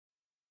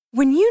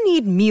When you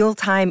need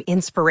mealtime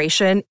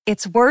inspiration,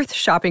 it's worth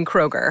shopping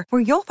Kroger,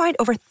 where you'll find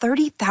over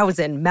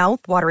 30,000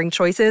 mouth-watering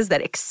choices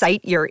that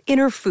excite your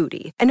inner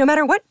foodie. And no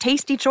matter what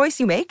tasty choice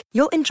you make,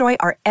 you'll enjoy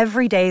our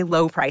everyday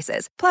low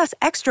prices, plus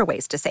extra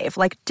ways to save,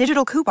 like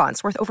digital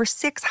coupons worth over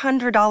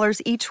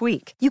 $600 each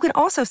week. You can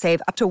also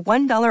save up to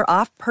 $1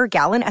 off per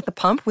gallon at the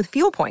pump with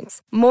fuel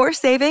points. More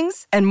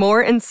savings and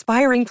more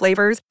inspiring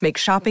flavors make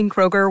shopping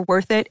Kroger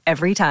worth it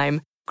every time.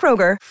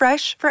 Kroger,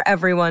 fresh for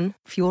everyone.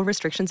 Fuel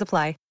restrictions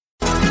apply.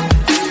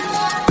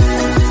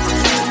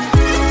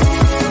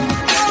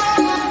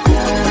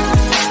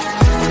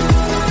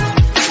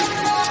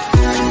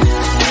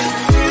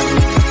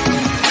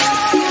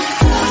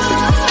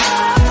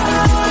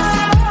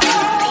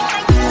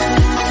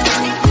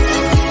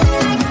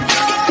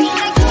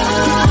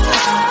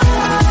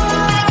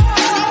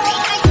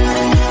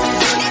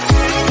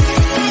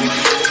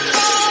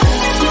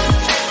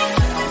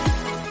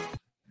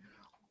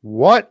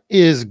 What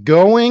is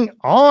going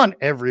on,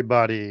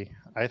 everybody?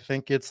 I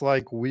think it's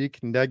like week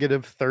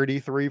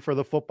 -33 for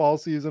the football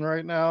season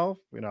right now.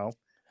 You know,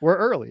 we're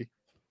early.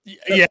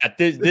 Yeah,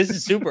 this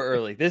is super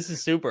early. This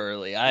is super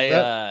early.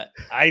 I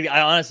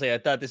honestly, I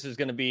thought this was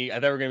going to be, I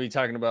thought we were going to be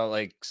talking about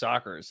like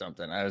soccer or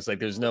something. I was like,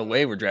 there's no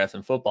way we're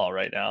drafting football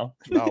right now.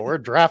 No, we're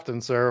drafting,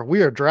 sir.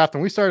 We are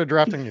drafting. We started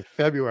drafting in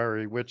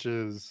February, which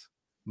is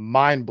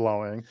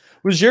mind-blowing.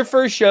 Was your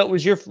first show,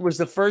 was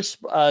the first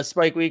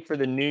Spike Week for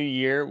the new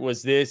year?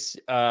 Was this,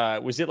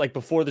 was it like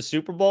before the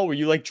Super Bowl? Were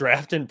you like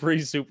drafting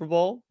pre-Super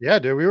Bowl? Yeah,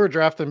 dude, we were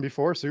drafting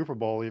before Super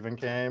Bowl even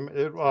came.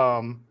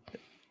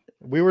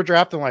 We were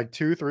drafting like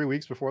 2-3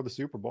 weeks before the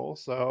Super Bowl.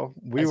 So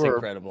we were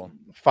incredible.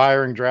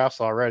 Firing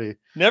drafts already.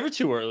 Never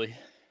too early.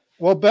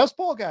 Well, best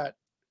ball got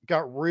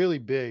really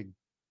big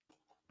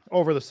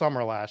over the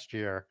summer last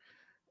year.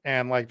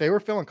 And like they were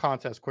filling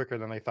contests quicker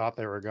than they thought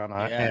they were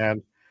gonna. Yeah.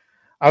 And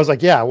I was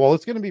like, yeah, well,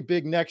 it's going to be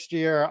big next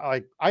year.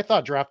 I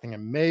thought drafting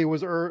in May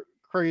was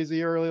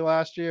crazy early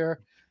last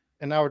year,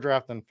 and now we're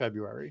drafting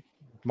February,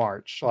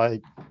 March.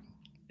 Like,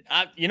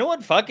 you know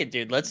what? Fuck it,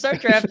 dude. Let's start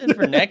drafting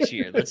for next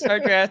year. Let's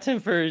start drafting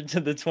for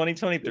the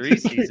 2023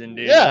 season,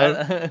 dude.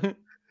 Yeah.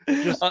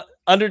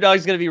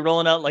 Underdog's going to be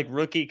rolling out like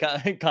rookie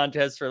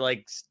contests for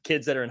like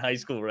kids that are in high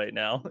school right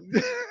now.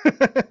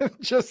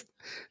 just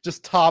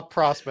top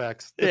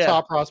prospects. The Yeah.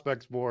 top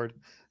prospects board.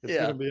 It's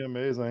going to be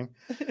amazing.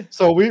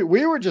 So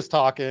we were just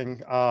talking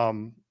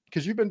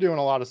because you've been doing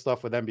a lot of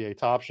stuff with NBA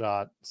Top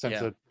Shot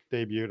since it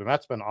debuted, and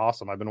that's been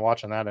awesome. I've been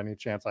watching that any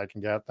chance I can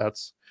get.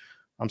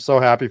 I'm so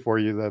happy for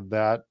you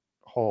that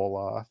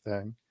whole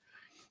thing.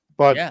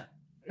 But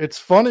it's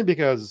funny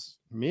because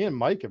me and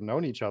Mike have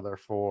known each other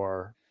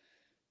for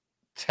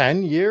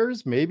 10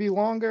 years, maybe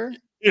longer.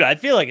 Dude, I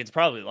feel like it's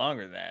probably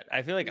longer than that.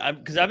 I feel like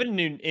because I've been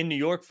in New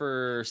York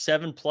for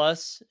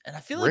 7+, and I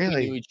feel like we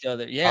knew each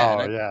other. Yeah.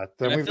 Oh, yeah.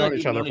 Then we've known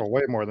each other for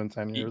way more than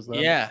 10 years. Then.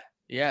 Yeah.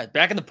 Yeah.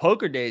 Back in the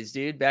poker days,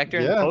 dude. Back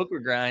during the poker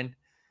grind.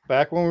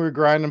 Back when we were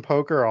grinding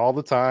poker all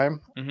the time.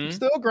 Mm-hmm.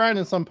 Still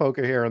grinding some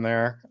poker here and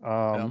there.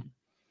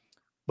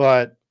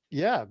 But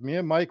yeah, me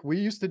and Mike, we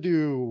used to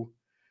do.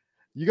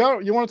 You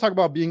want to talk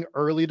about being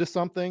early to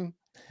something?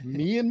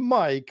 Me and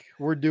Mike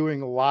were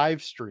doing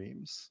live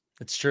streams.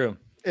 It's true.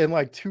 In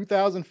like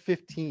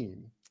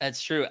 2015.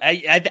 That's true.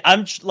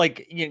 I'm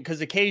like, you know,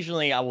 because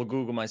occasionally I will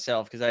Google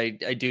myself because I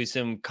do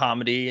some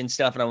comedy and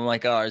stuff, and I'm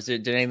like, oh,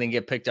 did anything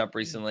get picked up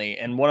recently?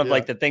 And one of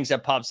like the things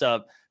that pops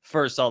up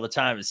first all the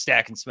time is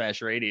Stack and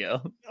Smash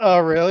Radio. Oh,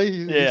 really?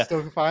 You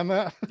still can find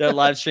that? That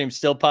live stream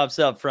still pops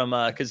up from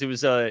because it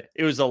was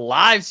a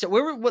live. So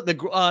where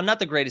were not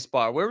the Greatest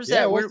Bar? Where was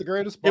that? It was the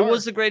Greatest Bar. It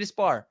was the Greatest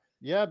Bar.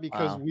 Yeah,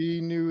 because we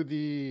knew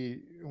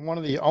one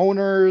of the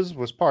owners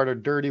was part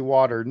of Dirty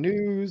Water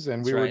News,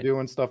 and we were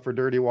doing stuff for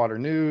Dirty Water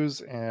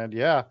News, and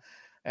that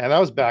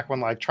was back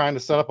when like trying to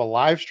set up a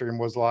live stream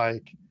was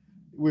like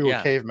we were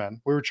cavemen.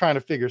 We were trying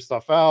to figure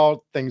stuff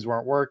out, things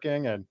weren't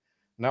working, and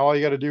now all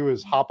you got to do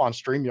is hop on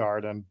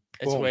StreamYard and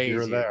boom,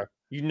 you're there.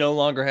 You no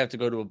longer have to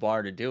go to a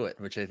bar to do it,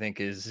 which I think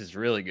is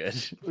really good.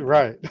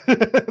 Right.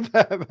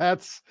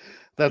 That's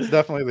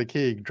definitely the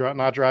key.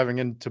 Not driving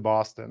into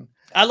Boston.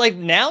 I like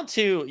now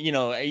too, you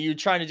know, you're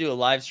trying to do a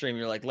live stream.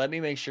 You're like, let me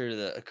make sure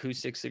the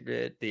acoustics are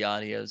good. The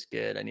audio's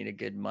good. I need a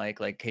good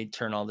mic. Like, hey,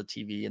 turn all the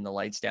TV and the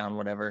lights down,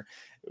 whatever.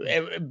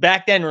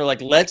 Back then we're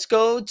like, let's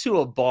go to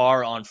a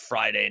bar on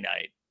Friday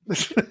night.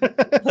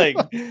 Like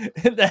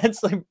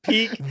that's like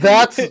peak.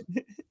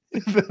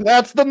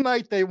 That's the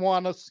night they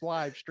want us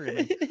live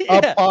streaming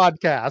a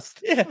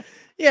podcast.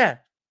 Yeah.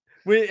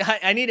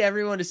 I need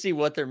everyone to see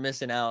what they're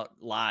missing out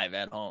live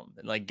at home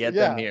and like get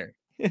them here.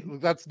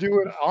 Let's do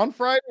it on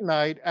Friday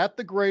night at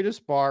the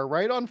Greatest Bar,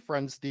 right on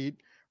Friend Street,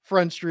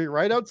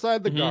 right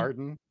outside the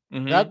Garden.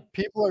 Mm-hmm. That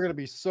people are going to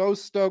be so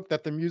stoked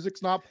that the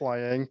music's not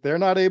playing. They're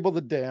not able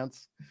to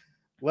dance.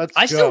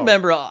 I still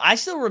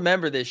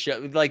remember this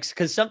show, like,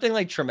 because something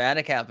like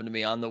traumatic happened to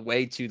me on the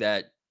way to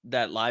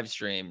that live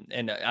stream,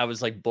 and I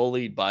was like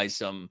bullied by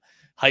some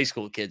high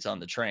school kids on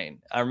the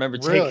train. I remember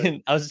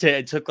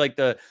I took like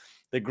the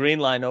the green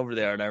line over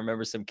there. And I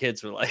remember some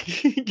kids were like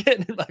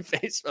getting in my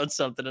face about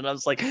something. And I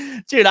was like,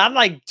 dude, I'm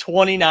like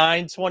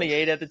 29,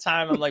 28 at the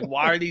time. I'm like,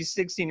 why are these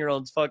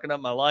 16-year-olds fucking up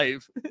my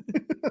life?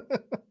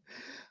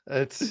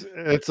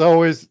 It's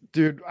always,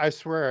 dude, I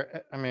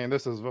swear, I mean,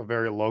 this is a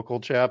very local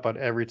chat, but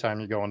every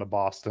time you go into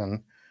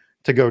Boston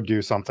to go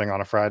do something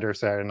on a Friday or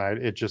Saturday night,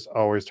 it just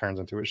always turns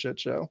into a shit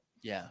show.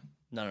 Yeah.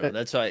 No.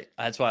 That's why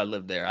I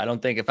live there. I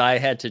don't think if I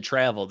had to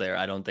travel there,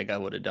 I don't think I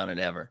would have done it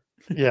ever.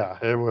 Yeah,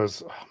 it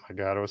was, oh my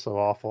God, it was so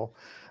awful.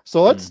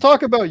 So let's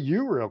talk about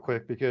you real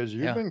quick, because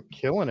you've been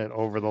killing it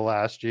over the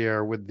last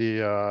year with the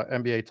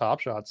NBA Top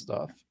Shot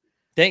stuff.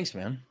 Thanks,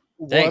 man.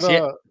 Thanks.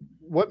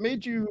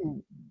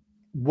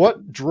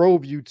 What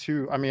drove you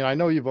to, I mean, I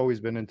know you've always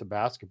been into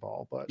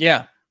basketball, but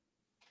yeah,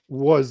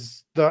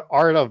 was the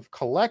art of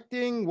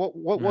collecting, what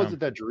was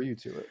it that drew you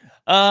to it?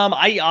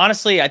 I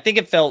honestly, I think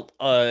it felt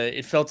a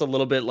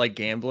little bit like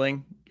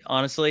gambling,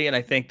 honestly. And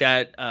I think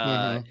that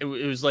it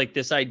was like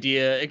this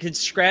idea, it could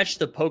scratch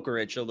the poker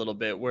itch a little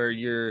bit,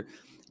 where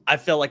I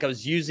felt like I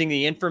was using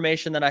the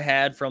information that I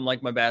had from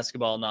like my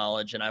basketball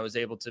knowledge, and I was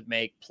able to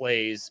make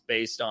plays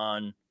based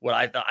on what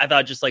I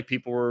thought just like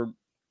people were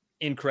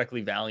incorrectly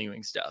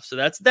valuing stuff. So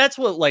that's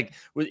what like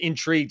what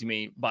intrigued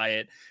me by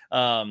it.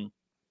 I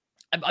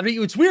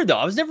mean, it's weird though.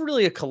 I was never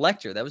really a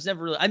collector. That was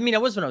never really, I mean, I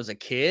was when I was a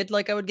kid,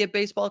 like I would get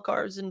baseball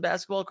cards and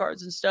basketball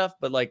cards and stuff,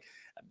 but like,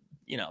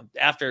 you know,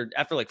 after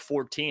like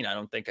 14, I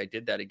don't think I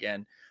did that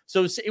again.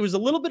 So it was a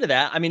little bit of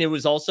that. I mean, it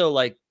was also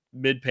like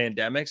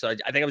mid-pandemic. So I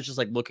think I was just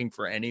like looking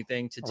for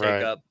anything to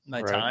take up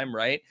my time.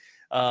 Right.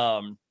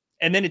 And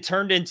then it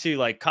turned into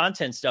like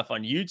content stuff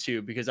on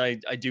YouTube, because I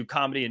do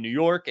comedy in New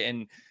York,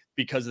 and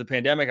because of the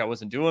pandemic, I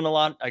wasn't doing a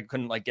lot. I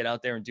couldn't like get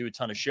out there and do a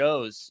ton of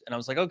shows. And I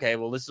was like, okay,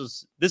 well, this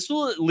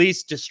will at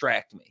least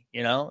distract me,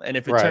 you know? And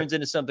if it turns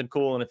into something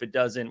cool, and if it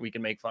doesn't, we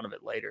can make fun of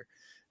it later.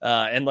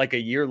 And like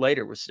a year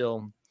later, we're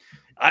still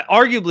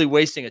arguably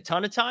wasting a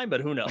ton of time,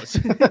 but who knows?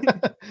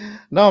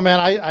 No,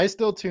 man, I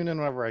still tune in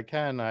whenever I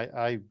can.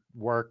 I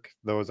work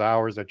those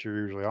hours that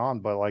you're usually on,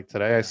 but like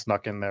today I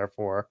snuck in there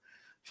for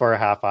a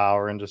half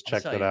hour and just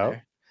checked it out.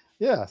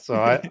 Yeah, so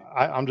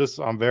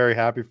I'm very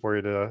happy for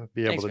you to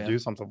be able to do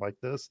something like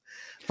this.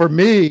 For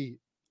me,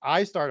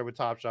 I started with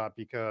Top Shot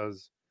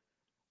because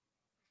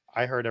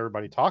I heard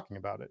everybody talking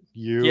about it.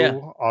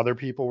 Other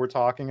people were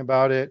talking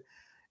about it,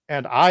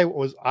 and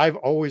I've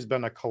always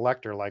been a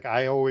collector. Like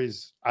I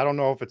don't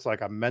know if it's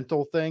like a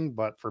mental thing,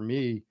 but for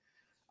me,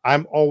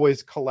 I'm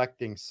always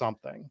collecting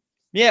something.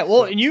 Yeah,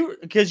 well, and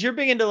because you're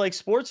big into like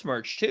sports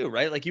merch too,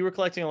 right? Like you were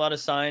collecting a lot of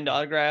signed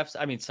autographs.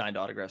 I mean, signed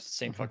autographs, the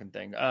same fucking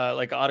thing.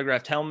 Like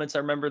autographed helmets. I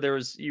remember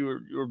you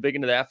were big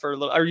into that for a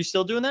little. Are you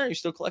still doing that? Are you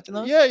still collecting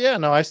those? Yeah.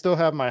 No, I still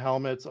have my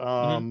helmets.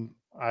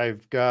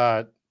 I've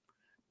got.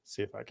 Let's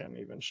see if I can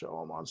even show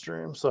them on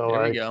stream. So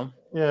there we go.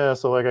 Yeah,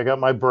 so like I got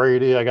my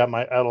Brady, I got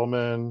my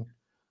Edelman.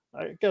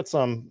 I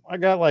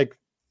got like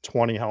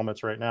 20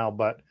 helmets right now,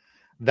 but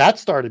that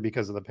started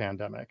because of the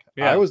pandemic.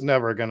 I was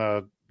never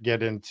gonna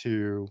get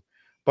into.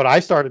 But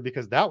I started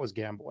because that was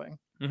gambling,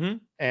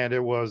 and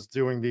it was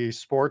doing these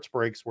sports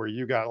breaks where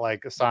you got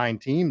like assigned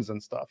teams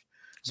and stuff.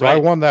 So I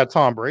won that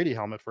Tom Brady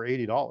helmet for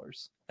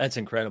 $80. That's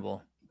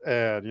incredible.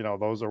 And you know,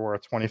 those are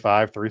worth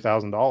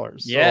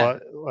 $3,000.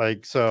 Yeah.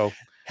 So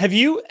have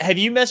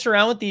you messed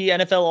around with the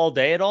NFL All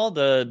Day at all?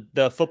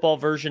 The football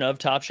version of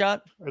Top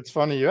Shot? It's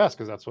funny you ask,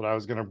 because that's what I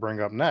was going to bring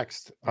up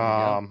next.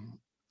 I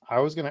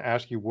was going to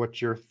ask you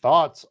what your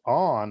thoughts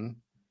on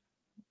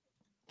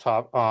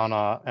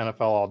NFL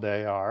All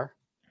Day are.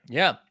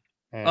 Yeah.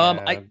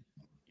 And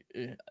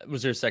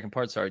was there a second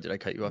part? Sorry, did I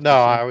cut you off? No,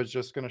 I was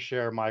just going to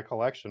share my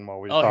collection while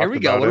we. Oh, here we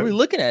go. What are we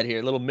looking at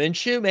here? Little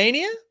Minshew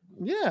Mania?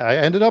 Yeah, I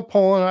ended up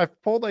pulling. I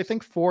pulled, I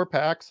think, 4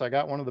 packs. I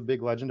got one of the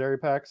big legendary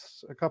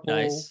packs a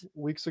couple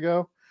weeks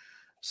ago,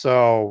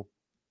 so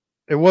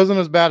it wasn't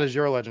as bad as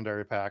your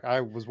legendary pack.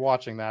 I was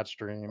watching that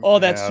stream. Oh,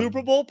 that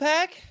Super Bowl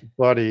pack,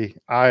 buddy.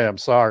 I am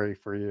sorry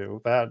for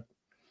you.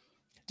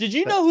 Did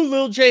you know who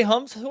Lil J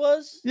Humps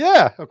was?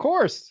 Yeah, of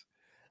course.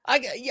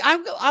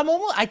 I'm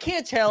almost. I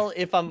can't tell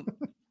if I'm.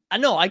 I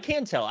know I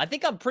can tell. I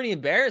think I'm pretty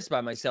embarrassed by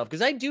myself,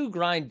 because I do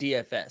grind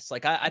DFS.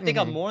 Like I think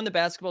I'm more in the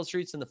basketball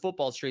streets than the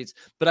football streets,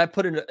 but I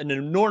put an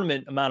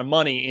enormous amount of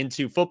money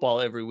into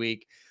football every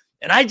week.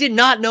 And I did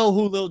not know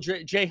who Lil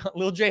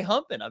J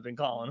Humpin', I've been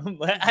calling him.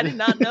 I did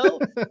not know.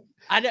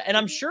 And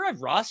I'm sure I've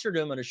rostered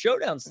him on a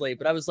showdown slate,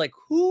 but I was like,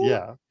 who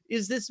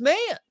is this man?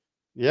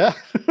 Yeah.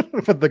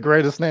 The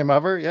greatest name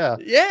ever. Yeah.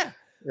 Yeah.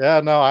 Yeah.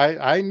 No,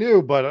 I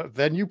knew, but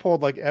then you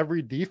pulled like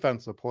every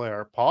defensive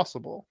player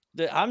possible.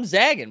 I'm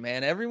zagging,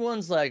 man.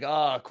 Everyone's like,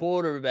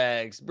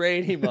 quarterbacks,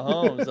 Brady,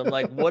 Mahomes. I'm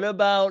like, what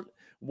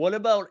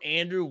about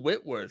Andrew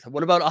Whitworth?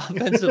 What about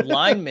offensive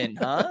linemen,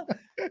 huh?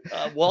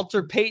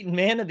 Walter Payton,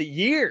 Man of the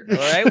Year. All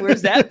right,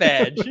 where's that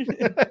badge?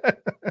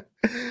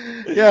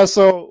 Yeah,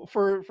 so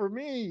for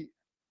me,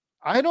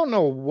 I don't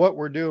know what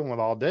we're doing with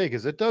All Day,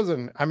 because it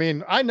doesn't. I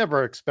mean, I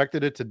never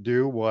expected it to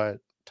do what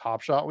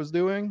Top Shot was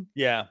doing.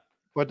 Yeah,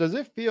 but does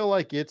it feel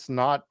like it's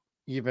not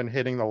even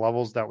hitting the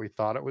levels that we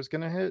thought it was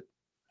going to hit?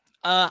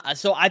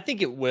 So I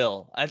think it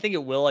will. I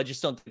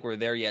just don't think we're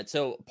there yet.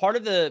 So part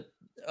of the,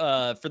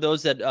 for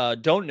those that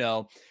don't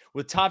know,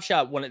 with Top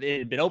Shot, when it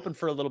had been open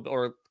for a little bit,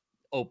 or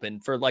open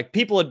for like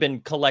people had been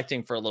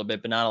collecting for a little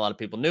bit, but not a lot of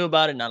people knew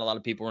about it. Not a lot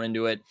of people were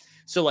into it.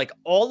 So like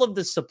all of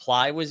the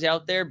supply was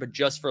out there, but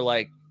just for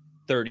like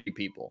 30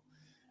 people.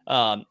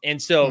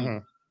 And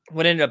so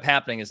what ended up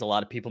happening is a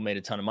lot of people made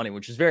a ton of money,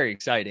 which is very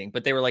exciting.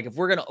 But they were like, if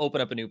we're going to open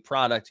up a new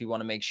product, we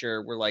want to make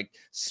sure we're like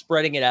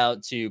spreading it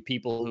out to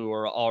people who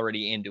are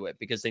already into it,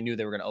 because they knew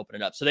they were going to open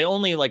it up. So they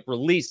only like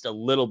released a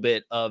little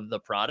bit of the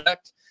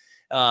product.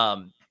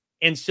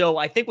 And so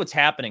I think what's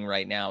happening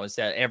right now is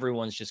that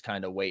everyone's just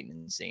kind of waiting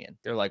and seeing.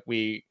 They're like,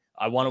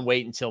 I want to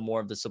wait until more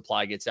of the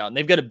supply gets out. And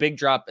they've got a big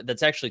drop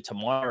that's actually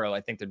tomorrow.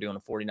 I think they're doing a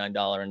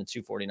 $49 and a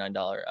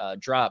 $249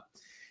 drop.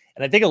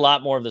 And I think a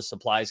lot more of the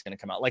supply is going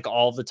to come out. Like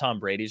all of the Tom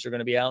Brady's are going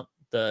to be out.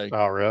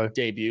 The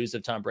debuts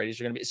of Tom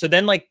Brady's are going to be. So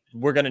then like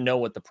we're going to know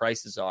what the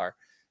prices are.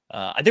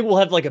 I think we'll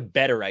have like a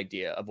better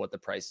idea of what the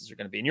prices are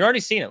going to be. And you're already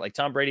seeing it. Like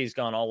Tom Brady's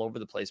gone all over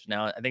the place. But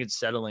now I think it's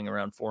settling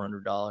around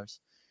 $400.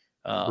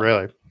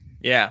 Really?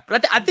 Yeah.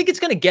 But I think it's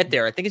going to get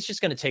there. I think it's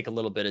just going to take a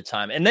little bit of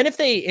time. And then if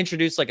they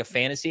introduce like a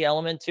fantasy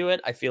element to it,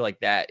 I feel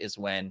like that is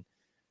when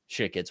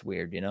shit gets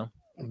weird, you know?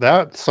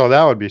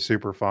 That would be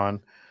super fun.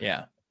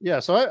 Yeah. Yeah,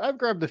 so I've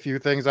grabbed a few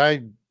things.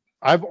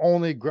 I've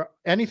only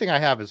anything I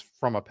have is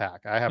from a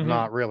pack. I have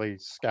not really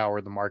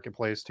scoured the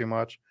marketplace too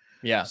much.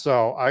 Yeah.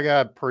 So I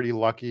got pretty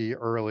lucky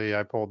early.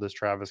 I pulled this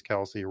Travis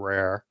Kelce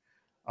rare.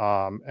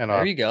 And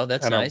there you go.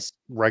 That's nice.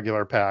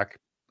 Regular pack,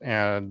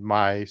 and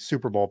my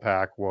Super Bowl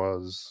pack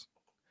was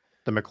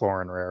the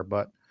McLaurin rare,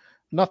 but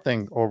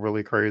nothing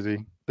overly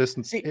crazy. This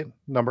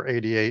number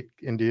 88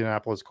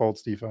 Indianapolis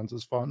Colts defense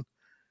is fun.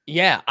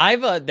 Yeah,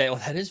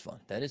 that is fun.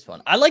 That is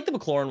fun. I like the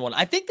McLaurin one.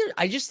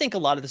 I just think a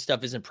lot of the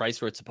stuff isn't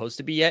priced where it's supposed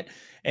to be yet.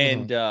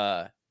 And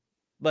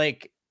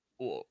like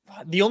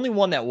the only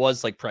one that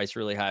was like priced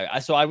really high.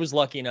 So I was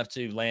lucky enough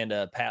to land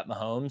a Pat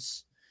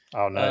Mahomes.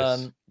 Oh,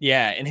 nice.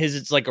 Yeah, and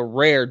it's like a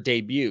rare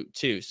debut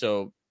too.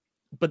 So,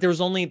 but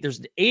there's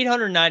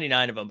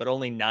 899 of them, but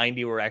only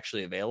 90 were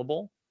actually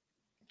available.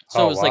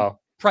 So it was like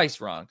priced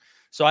wrong.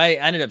 So I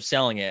ended up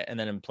selling it, and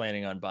then I'm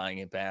planning on buying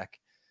it back,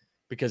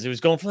 because it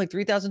was going for like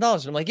 $3,000.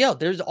 And I'm like, yo,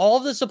 there's all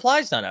the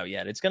supplies not out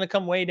yet. It's going to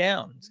come way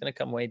down.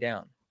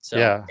 So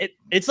yeah,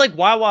 it's like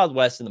Wild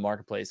West in the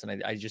marketplace.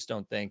 And I just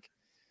don't think.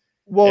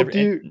 Well,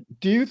 do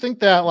you think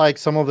that like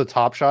some of the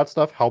Top Shot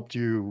stuff helped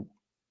you?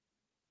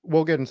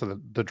 We'll get into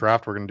the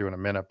draft we're going to do in a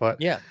minute, but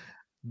yeah,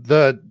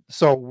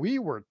 so we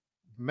were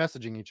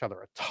messaging each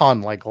other a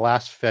ton, like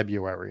last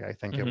February, I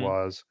think it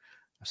was,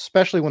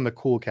 especially when the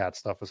Cool Cat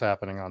stuff was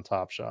happening on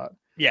Top Shot.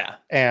 Yeah.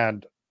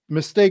 And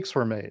mistakes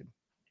were made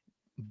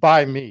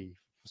by me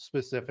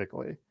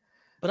specifically.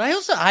 But I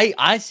also,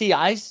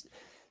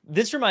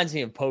 this reminds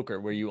me of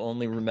poker, where you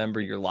only remember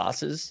your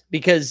losses,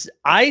 because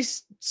I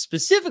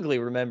specifically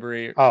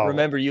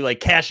remember you like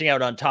cashing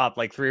out on top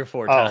like 3 or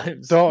 4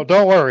 times. Don't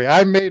worry.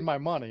 I made my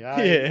money.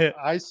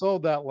 I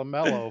sold that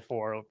LaMelo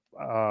for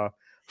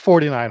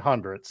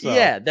 4,900. So.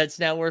 Yeah, that's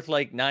now worth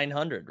like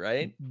 900,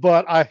 right?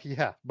 But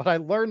I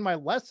learned my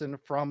lesson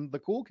from the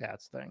Cool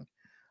Cats thing.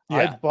 Yeah.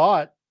 I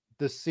bought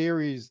the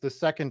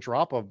second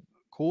drop of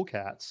Cool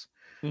Cats.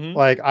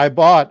 Like I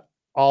bought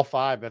all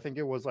 5. I think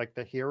it was like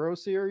the Hero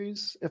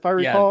series, if I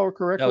recall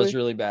correctly. That was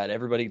really bad.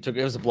 Everybody it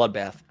was a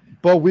bloodbath.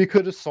 But we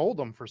could have sold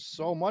them for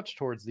so much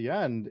towards the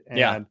end.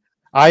 And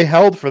I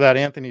held for that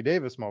Anthony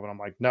Davis moment. I'm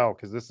like, no,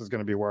 because this is going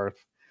to be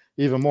worth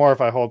even more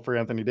if I hold for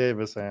Anthony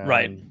Davis. And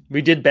right.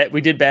 We did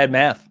bad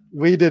math.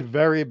 We did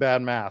very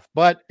bad math,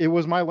 but it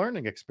was my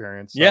learning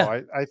experience.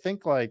 So I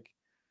think like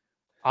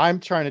I'm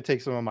trying to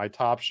take some of my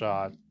Top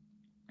Shot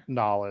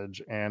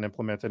knowledge and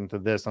implement it into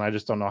this. And I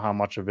just don't know how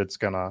much of it's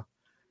going to,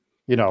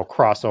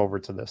 cross over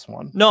to this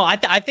one. No,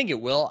 I think it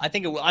will.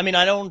 I mean,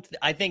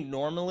 I think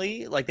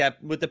normally like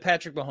that with the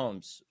Patrick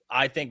Mahomes,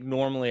 I think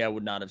normally I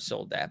would not have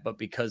sold that, but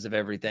because of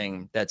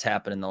everything that's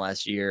happened in the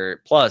last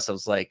year plus, I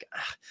was like,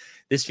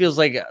 this feels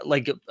like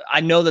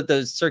I know that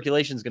the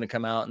circulation is going to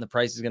come out and the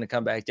price is going to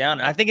come back down.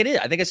 And I think it is.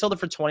 I think I sold it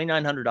for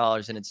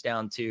 $2,900 and it's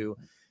down to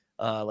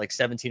like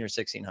 $1,700 or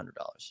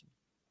 $1,600.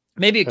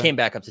 Maybe it came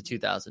back up to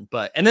 2,000,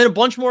 and then a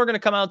bunch more are going to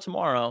come out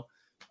tomorrow.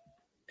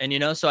 And,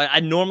 so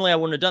I normally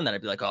wouldn't have done that.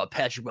 I'd be like, oh,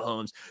 Patrick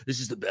Mahomes, this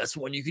is the best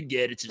one you could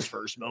get. It's his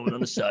first moment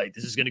on the site.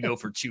 This is going to go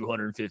for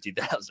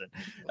 $250,000.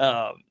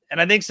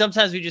 And I think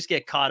sometimes we just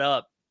get caught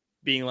up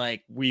being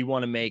like, we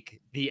want to make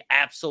the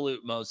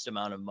absolute most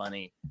amount of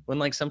money when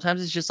like,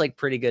 sometimes it's just like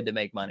pretty good to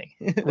make money.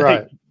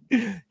 Right.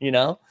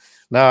 No,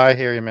 I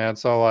hear you, man.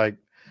 So like,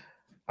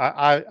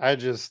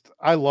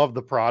 I love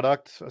the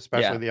product,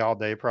 especially the all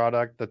day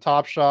product, the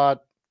Top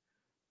Shot.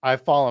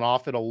 I've fallen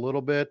off it a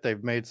little bit.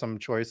 They've made some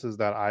choices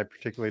that I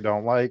particularly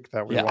don't like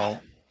that we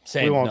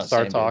won't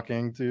start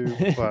talking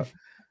to, but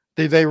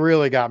they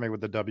really got me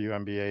with the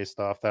WNBA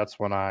stuff. That's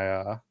when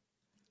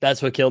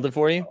that's what killed it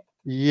for you.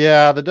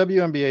 Yeah. The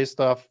WNBA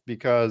stuff,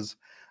 because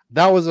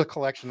that was a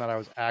collection that I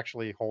was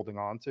actually holding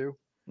on to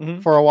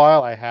for a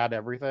while. I had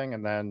everything.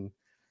 And then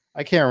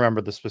I can't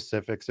remember the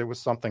specifics. It was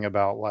something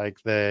about like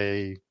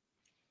I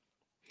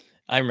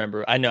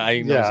remember. I know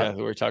exactly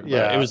what we're talking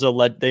about. It was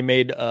they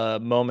made a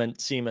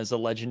moment seem as a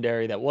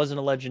legendary that wasn't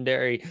a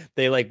legendary.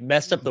 They like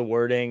messed up the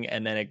wording,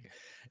 and then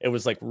it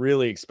was like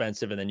really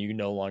expensive, and then you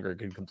no longer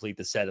could complete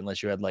the set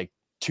unless you had like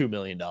 $2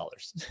 million.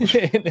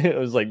 It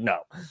was like no.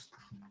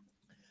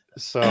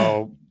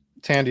 So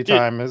Tandy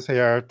Time is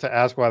here to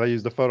ask why they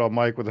used a photo of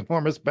Mike with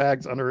enormous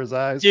bags under his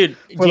eyes, dude,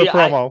 for the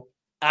promo.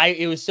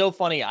 It was so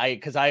funny.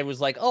 Because I was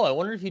like, oh, I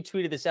wonder if you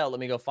tweeted this out. Let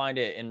me go find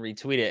it and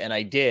retweet it, and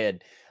I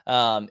did.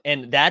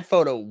 And that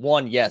photo,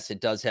 yes,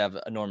 it does have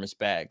enormous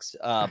bags.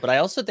 But I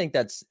also think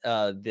that's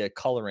the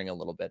coloring a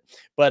little bit.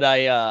 But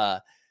I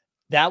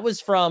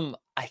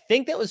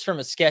think that was from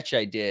a sketch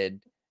I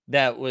did.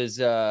 That was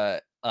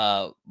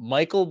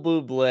Michael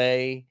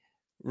Bublé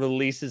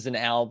releases an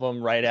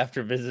album right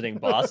after visiting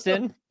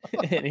Boston,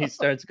 and he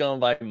starts going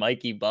by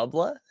Mikey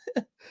Bubla.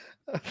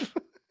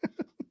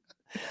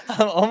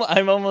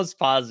 I'm almost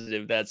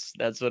positive that's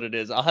what it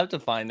is. I'll have to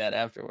find that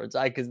afterwards.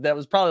 Because that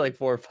was probably like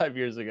 4 or 5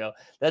 years ago.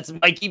 That's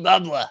Mikey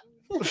Bubla.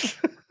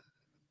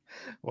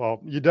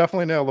 Well, you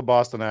definitely nail the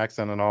Boston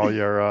accent and all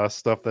your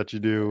stuff that you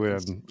do,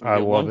 and I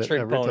love it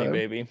every pony, time.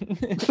 Baby.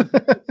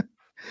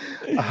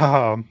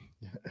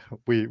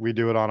 We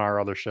do it on our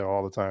other show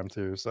all the time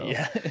too. So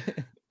yeah.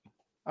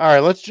 All right,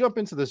 let's jump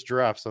into this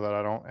draft so that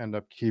I don't end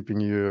up keeping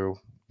you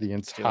the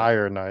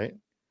entire night.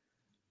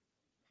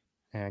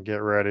 And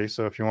get ready.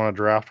 So if you want to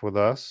draft with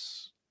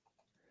us,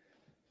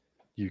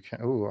 you can.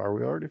 Oh, are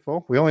we already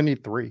full? We only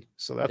need 3.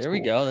 So that's there. We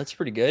go. That's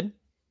pretty good.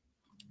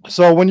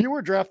 So when you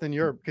were drafting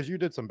because you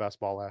did some best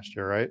ball last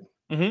year, right?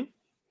 Mm-hmm.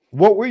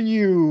 What were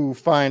you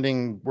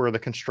finding were the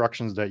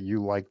constructions that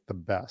you liked the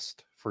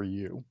best for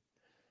you?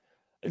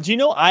 Do you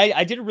know,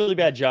 I did a really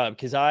bad job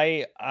because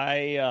I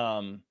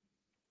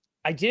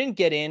didn't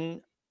get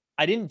in.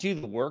 I didn't do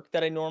the work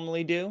that I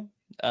normally do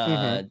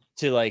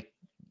to like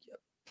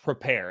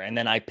prepare, and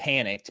then I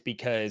panicked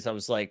because I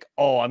was like,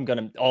 oh,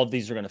 all of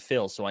these are gonna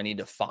fill, so I need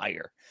to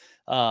fire.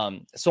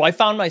 So I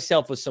found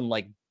myself with some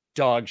like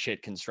dog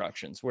shit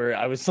constructions where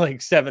I was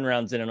like 7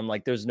 rounds in and I'm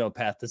like, there's no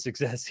path to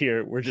success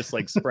here. We're just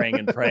like spraying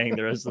and praying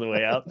the rest of the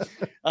way out.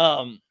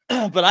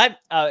 But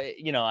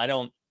I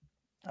don't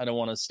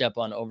want to step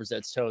on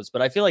Overzet's toes,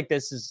 but I feel like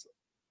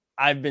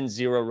I've been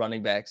 0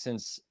 running back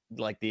since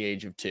like the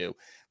age of 2,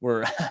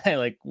 where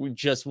we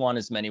just want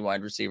as many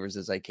wide receivers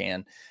as I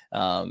can.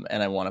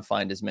 And I want to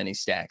find as many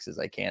stacks as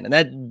I can. And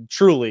that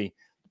truly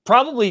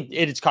probably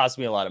it's cost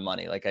me a lot of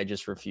money. Like I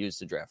just refuse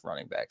to draft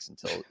running backs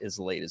until as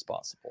late as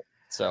possible.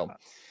 So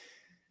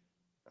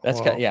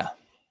that's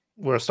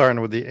we're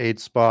starting with the 8th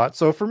spot.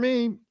 So for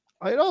me,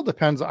 it all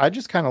depends. I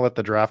just kind of let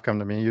the draft come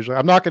to me. Usually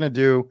I'm not going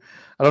to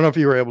I don't know if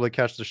you were able to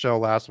catch the show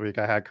last week.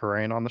 I had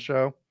Karain on the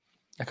show.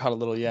 I caught a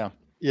little. Yeah.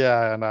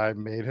 Yeah. And I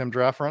made him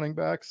draft running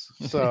backs.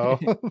 So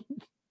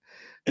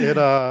it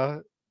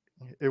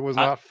was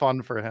not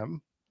fun for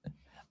him.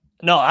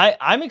 No,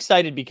 I'm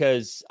excited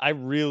because I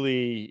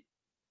really,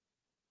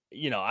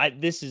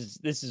 this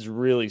is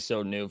really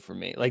so new for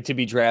me. Like to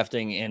be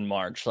drafting in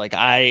March,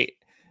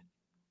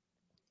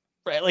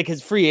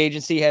 his free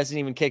agency hasn't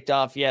even kicked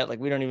off yet. Like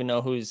we don't even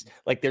know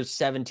there's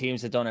 7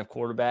 teams that don't have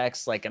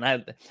quarterbacks.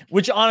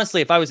 Which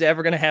honestly, if I was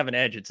ever going to have an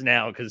edge, it's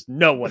now because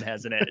no one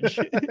has an edge.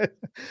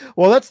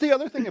 Well, that's the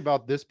other thing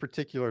about this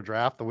particular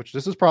draft, which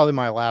this is probably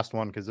my last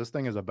one because this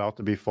thing is about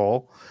to be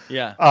full.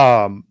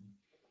 Yeah.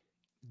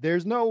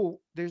 There's no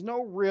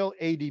real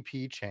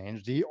ADP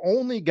change. The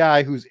only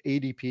guy whose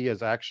ADP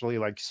has actually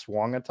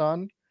swung a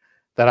ton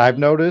that I've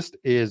noticed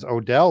is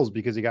Odell's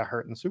because he got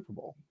hurt in the Super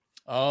Bowl.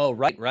 Oh,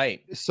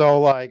 right.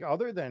 So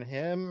other than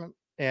him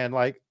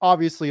and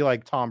obviously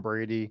Tom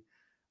Brady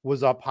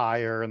was up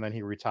higher and then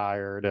he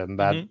retired and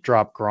that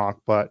dropped Gronk.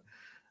 But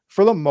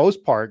for the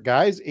most part,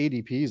 guys,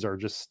 ADPs are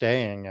just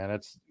staying, and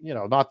it's,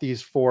 not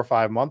these 4 or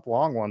 5 month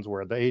long ones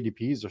where the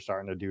ADPs are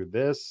starting to do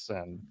this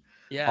and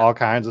all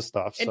kinds of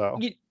stuff. And so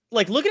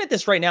looking at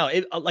this right now,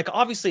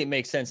 obviously it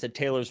makes sense that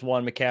Taylor's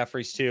 1,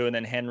 McCaffrey's 2, and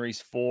then Henry's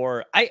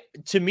 4.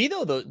 To me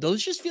though,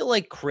 those just feel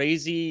like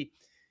crazy.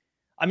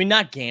 I mean,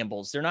 not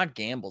gambles. They're not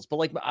gambles, but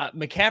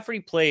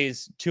McCaffrey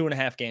plays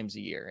 2.5 games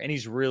a year, and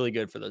he's really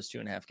good for those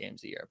 2.5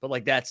 games a year.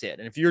 But that's it.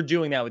 And if you're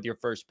doing that with your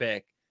first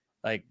pick,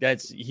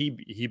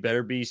 he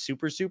better be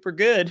super, super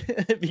good.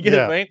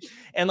 Right?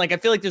 And I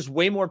feel like there's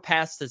way more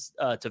paths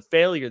to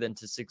failure than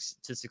to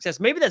success.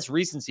 Maybe that's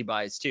recency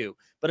bias too.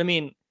 But I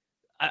mean,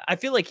 I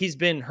feel like he's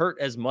been hurt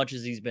as much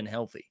as he's been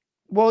healthy.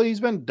 Well, he's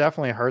been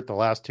definitely hurt the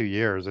last 2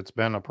 years. It's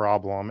been a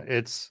problem.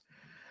 It's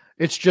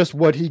just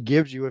what he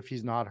gives you if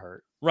he's not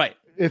hurt. Right.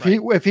 If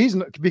he's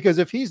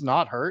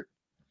not hurt,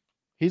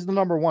 he's the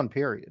number 1,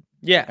 period.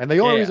 Yeah. And the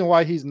only reason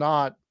why he's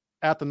not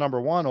at the number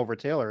 1 over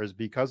Taylor is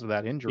because of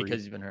that injury.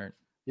 Because he's been hurt.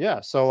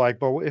 Yeah. So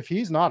but if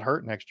he's not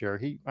hurt next year,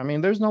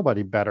 there's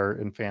nobody better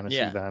in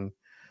fantasy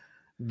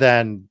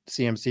than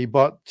CMC.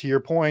 But to your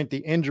point, the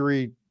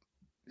injury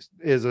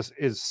is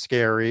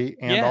scary.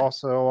 And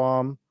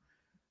also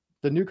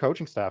the new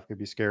coaching staff could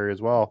be scary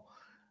as well.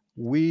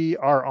 We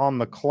are on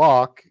the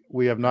clock.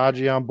 We have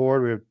Najee on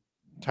board. We have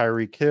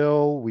Tyreek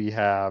Hill. We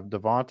have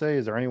Devontae.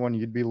 Is there anyone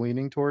you'd be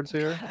leaning towards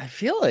here? God, I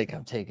feel like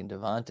I'm taking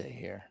Devontae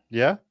here.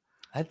 Yeah,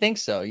 I think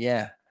so.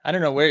 Yeah. I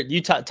don't know where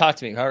you talk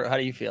to me. How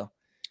do you feel?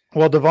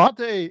 Well,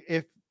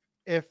 Devontae,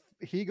 if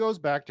he goes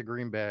back to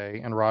Green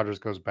Bay and Rodgers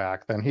goes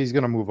back, then he's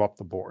going to move up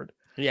the board.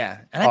 Yeah,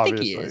 and I think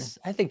he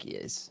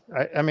is.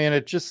 I mean,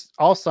 it just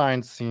all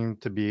signs seem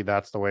to be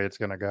that's the way it's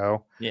going to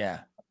go. Yeah,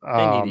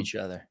 they need each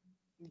other.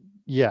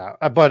 Yeah,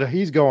 but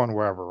he's going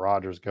wherever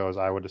Rodgers goes.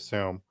 I would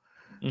assume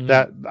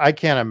that I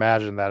can't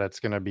imagine that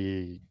it's going to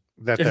be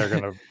that they're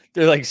going to.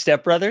 They're like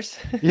stepbrothers.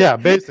 Yeah,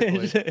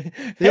 basically.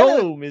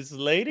 Hello, Miss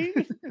Lady.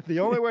 The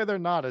only way they're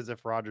not is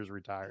if Rodgers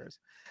retires,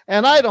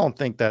 and I don't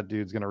think that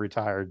dude's going to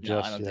retire just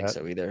yet. I don't think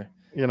so either.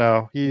 You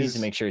know, he needs to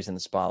make sure he's in the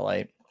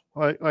spotlight.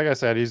 Like I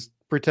said, he's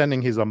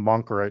pretending he's a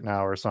monk right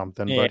now or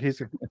something. Yeah. But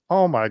he's,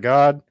 oh my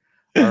God,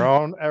 our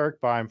own Eric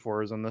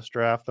Beimfohr is in this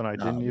draft, and I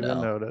didn't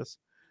even notice.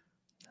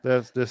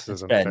 This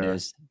isn't bad fair.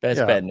 News. That's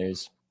bad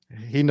news.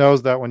 He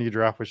knows that when you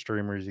draft with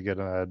streamers, you get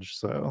an edge.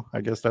 So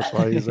I guess that's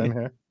why he's in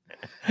here.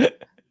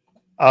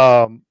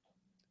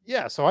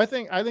 Yeah. So I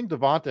think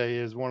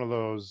Devontae is one of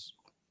those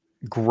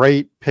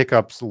great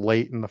pickups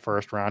late in the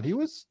first round.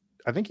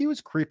 I think he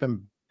was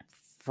creeping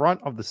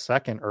front of the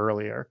second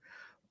earlier,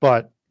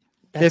 but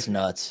that's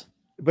nuts.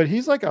 But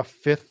he's like a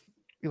fifth,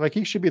 like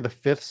he should be the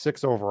 5th,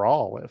 6th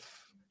overall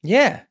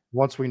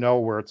once we know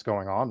where it's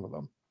going on with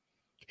him.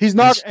 He's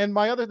not, and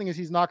my other thing is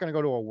he's not going to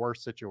go to a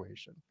worse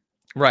situation.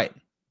 Right.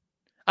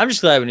 I'm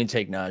just glad we didn't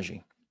take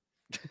Najee.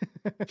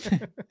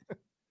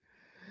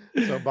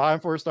 So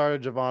Beimfohr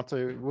started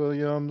Javonte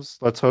Williams.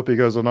 Let's hope he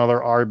goes another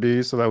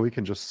RB so that we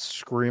can just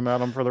scream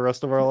at him for the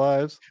rest of our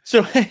lives.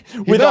 So he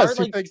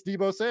takes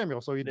Deebo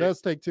Samuel, so he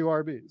does take 2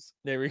 RBs.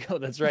 There we go.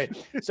 That's right.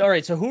 So all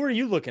right. So who are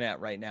you looking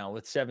at right now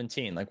with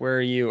 17? Like, where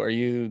are you? Are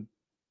you?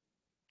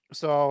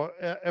 So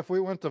if we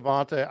went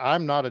Devontae,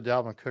 I'm not a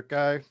Dalvin Cook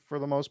guy for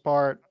the most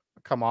part.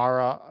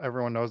 Kamara,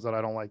 everyone knows that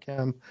I don't like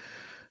him.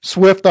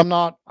 Swift, I'm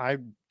not. I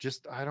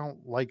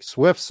don't like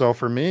Swift. So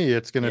for me,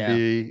 it's going to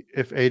be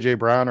if AJ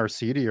Brown or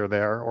CD are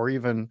there, or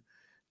even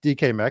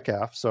DK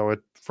Metcalf. So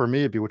for me,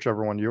 it'd be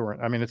whichever one you were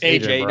in. I mean, it's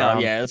AJ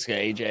Brown. No, let's go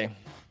AJ.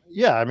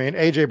 Yeah, I mean,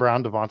 AJ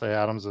Brown, Devontae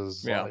Adams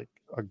is like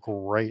a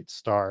great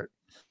start.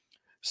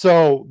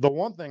 So the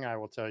one thing I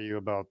will tell you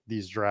about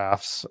these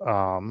drafts,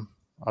 I'll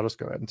just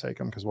go ahead and take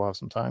them because we'll have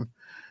some time.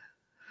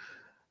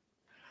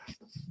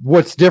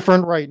 What's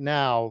different right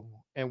now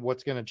and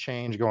what's going to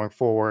change going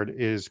forward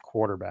is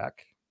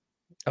quarterback.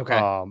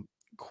 Okay.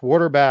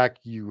 Quarterback,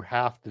 you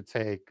have to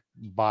take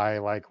by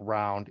like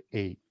round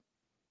 8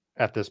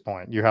 at this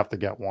point. You have to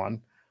get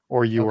one,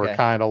 or you were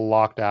kind of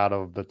locked out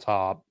of the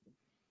top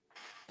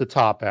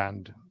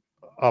end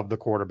of the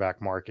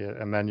quarterback market.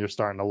 And then you're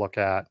starting to look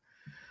at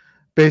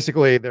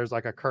basically there's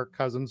like a Kirk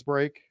Cousins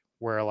break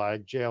where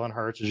like Jalen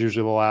Hurts is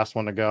usually the last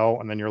one to go.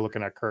 And then you're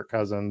looking at Kirk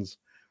Cousins,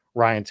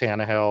 Ryan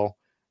Tannehill.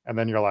 And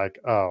then you're like,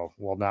 oh,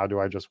 well, now do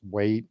I just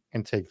wait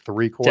and take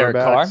 3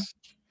 quarterbacks?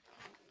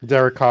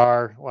 Derek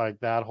Carr, like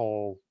that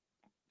whole.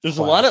 There's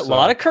a lot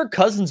of Kirk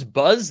Cousins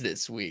buzz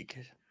this week.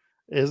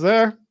 Is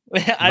there?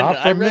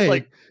 I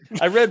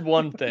read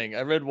one thing.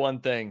 They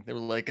were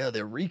like, oh,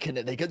 they're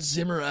reconnected. They got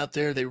Zimmer out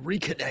there. They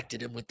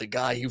reconnected him with the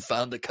guy who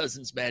found the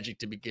Cousins magic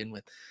to begin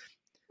with.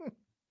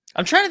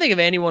 I'm trying to think of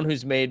anyone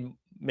who's made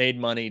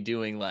money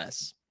doing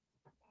less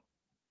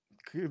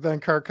than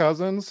Kirk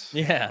Cousins.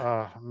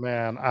 Yeah.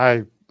 Man,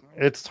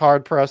 it's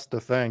hard pressed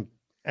to think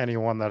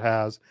anyone that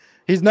has.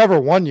 He's never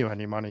won you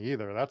any money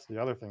either. That's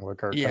the other thing with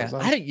Kirk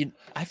Cousins.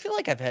 I feel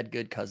like I've had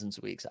good Cousins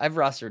weeks. I've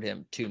rostered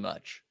him too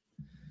much.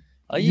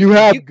 You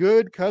have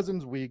good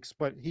Cousins weeks,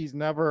 but he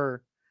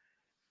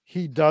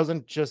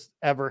doesn't just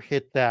ever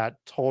hit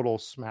that total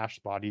smash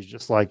spot. He's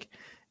just like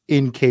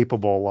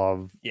incapable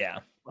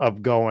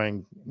of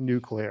going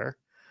nuclear.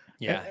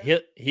 Yeah,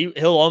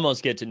 he'll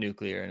almost get to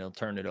nuclear and he'll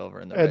turn it over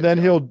and then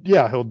he'll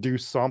do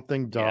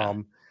something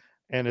dumb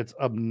and it's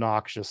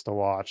obnoxious to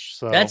watch.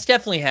 So that's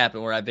definitely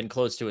happened where I've been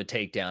close to a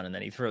takedown and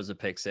then he throws a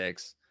pick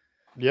 6.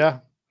 Yeah.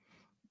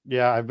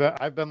 Yeah,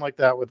 I've been like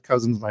that with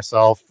Cousins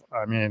myself.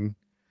 I mean,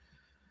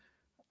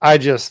 I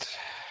just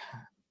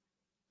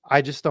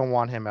don't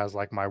want him as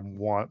like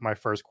my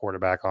first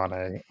quarterback on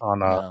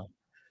a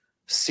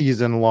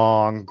season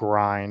long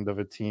grind of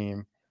a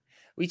team.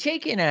 We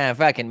taking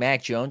fucking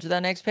Mac Jones with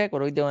our next pick?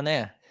 What are we doing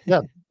there? Yeah,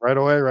 right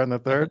away, right in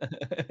the 3rd.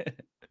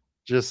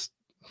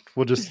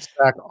 We'll just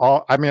stack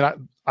all. I mean,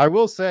 I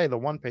will say the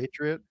one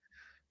Patriot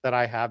that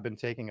I have been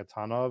taking a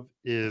ton of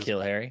is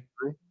N'Keal Harry.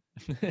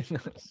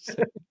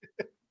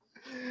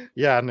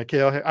 Yeah,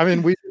 N'Keal Harry. I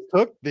mean, we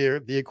took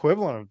the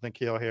equivalent of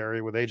N'Keal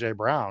Harry with AJ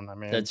Brown. I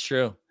mean, that's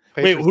true.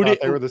 Patriots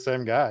they were the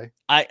same guy.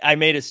 I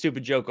made a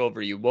stupid joke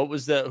over you. Who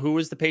was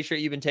the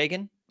Patriot you've been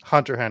taking?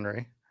 Hunter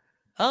Henry.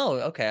 Oh,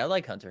 okay. I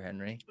like Hunter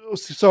Henry.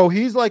 So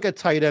he's like a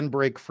tight end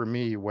break for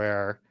me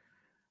where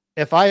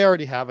if I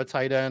already have a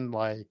tight end,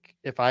 like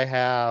if I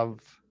have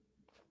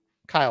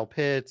Kyle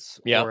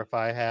Pitts or if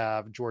I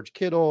have George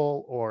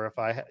Kittle or if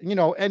I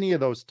any of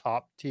those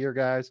top tier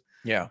guys,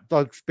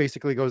 that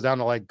basically goes down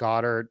to like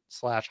Goddard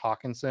 /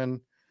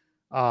 Hawkinson.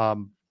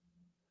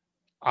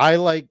 I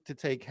like to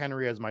take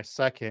Henry as my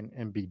second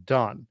and be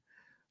done.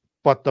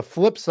 But the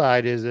flip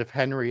side is if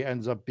Henry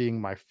ends up being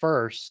my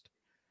first,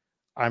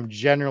 I'm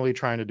generally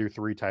trying to do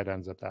 3 tight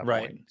ends at that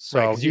point.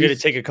 So you got to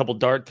take a couple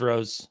dart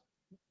throws.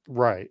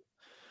 Right.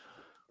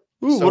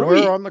 Ooh, so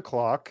we're on the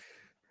clock.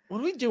 What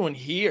are we doing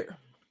here?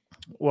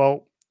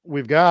 Well,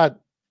 we've got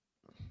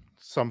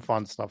some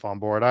fun stuff on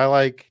board. I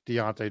like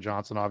Deontay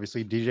Johnson,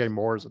 obviously. DJ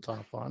Moore is a ton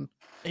of fun.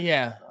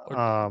 Yeah.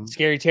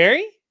 Scary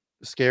Terry?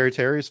 Scary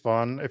Terry's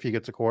fun if he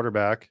gets a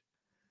quarterback.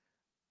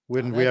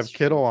 When we have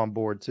Kittle on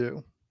board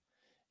too.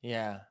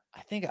 Yeah.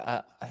 I think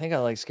I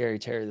like Scary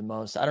Terry the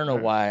most. I don't know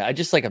why. I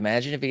just like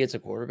imagine if he gets a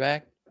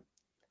quarterback.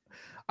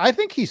 I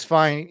think he's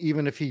fine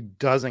even if he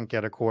doesn't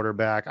get a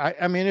quarterback.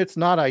 I mean, it's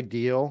not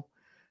ideal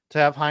to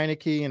have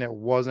Heineke, and it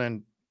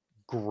wasn't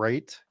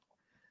great.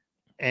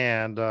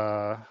 And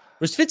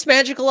was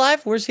Fitzmagic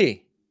alive? Where's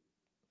he?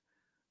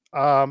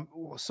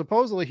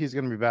 Supposedly he's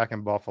going to be back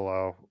in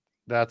Buffalo.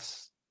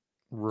 That's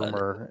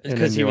rumor.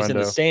 Because he was in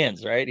the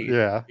stands, right?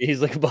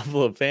 He's like a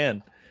Buffalo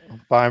fan.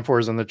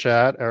 Bime4 is in the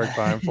chat. Eric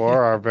Bime4,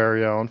 our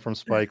very own from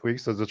Spike Week,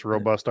 says it's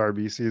robust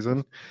RB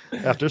season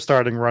after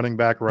starting running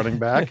back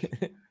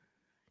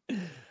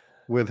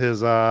with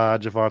his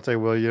Javonte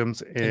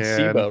Williams and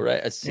Debo,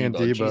 right? And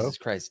Debo. Jesus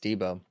Christ,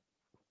 Debo.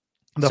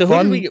 So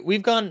who did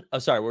we've gone. Oh,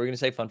 sorry. What were we going to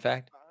say? Fun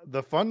fact.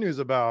 The fun news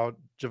about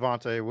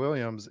Javonte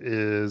Williams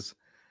is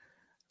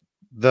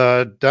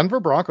the Denver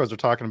Broncos are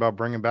talking about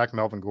bringing back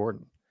Melvin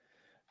Gordon.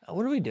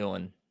 What are we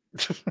doing?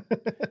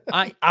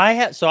 I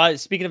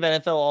speaking of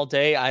NFL all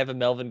day, I have a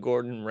Melvin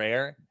Gordon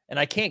rare, and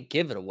I can't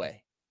give it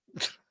away.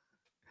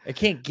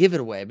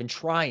 I've been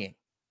trying.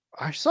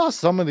 I saw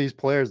some of these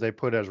players they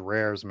put as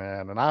rares,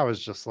 man, and I was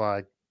just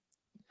like,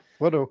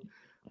 what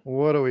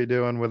are we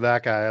doing with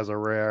that guy as a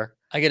rare?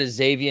 I get a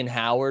Xavier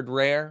Howard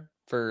rare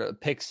for a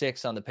pick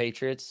 6 on the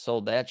Patriots.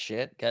 Sold that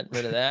shit. Got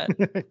rid of that.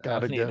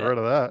 Gotta get rid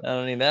of that. I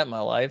don't need that in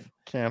my life.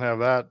 Can't have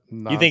that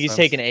nonsense. You think he's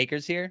taking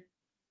Akers here?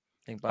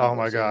 Oh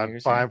my God.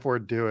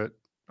 Bime4, do it.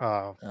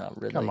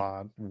 Ridley. Come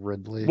on,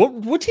 Ridley.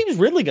 What team is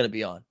Ridley going to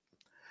be on?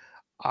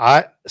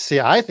 I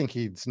think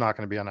he's not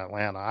going to be on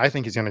Atlanta. I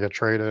think he's going to get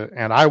traded,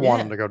 and I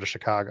want him to go to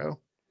Chicago.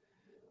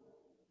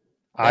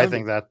 I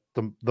think that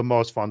the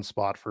most fun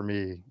spot for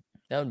me.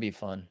 That would be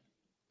fun.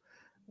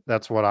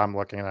 That's what I'm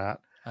looking at.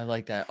 I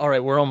like that. All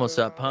right, we're almost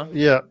up, huh?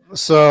 Yeah.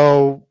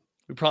 So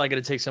we probably got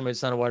to take somebody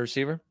that's not a wide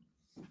receiver.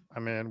 I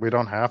mean, we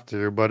don't have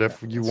to, but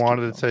if you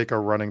wanted to take a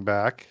running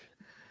back,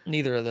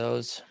 neither of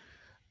those.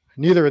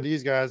 Neither of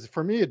these guys.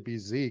 For me, it'd be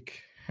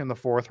Zeke in the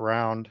 4th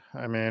round.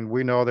 I mean,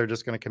 we know they're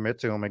just going to commit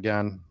to him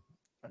again.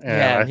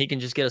 And he can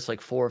just get us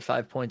like 4 or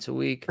 5 points a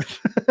week.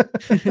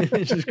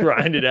 Just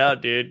grind it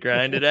out, dude.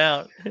 Grind it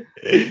out.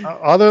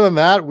 Other than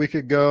that, we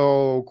could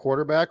go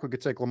quarterback. We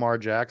could take Lamar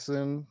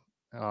Jackson,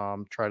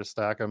 try to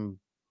stack him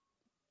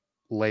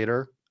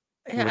later.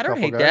 Yeah, I don't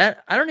hate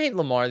that. I don't hate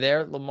Lamar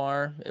there.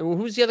 Lamar.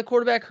 Who's the other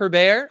quarterback?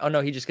 Herbert? Oh,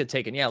 no, he just got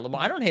taken. Yeah,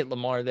 Lamar. I don't hate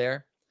Lamar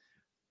there.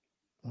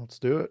 Let's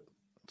do it.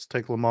 Let's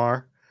take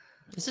Lamar.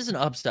 This is an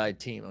upside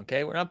team,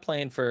 okay? We're not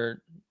playing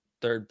for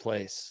 3rd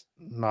place.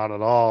 Not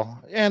at all.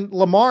 And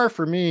Lamar,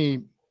 for me,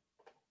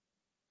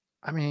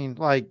 I mean,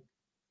 like,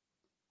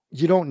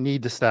 you don't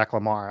need to stack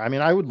Lamar. I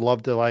mean, I would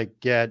love to, like,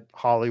 get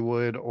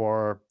Hollywood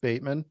or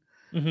Bateman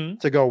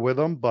to go with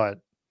him, but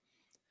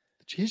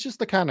he's just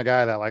the kind of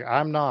guy that, like,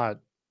 I'm not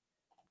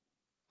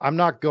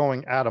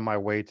going out of my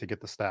way to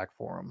get the stack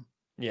for him.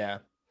 Yeah.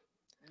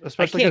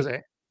 Especially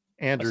because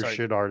Andrew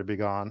should already be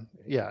gone.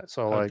 Yeah.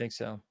 So I think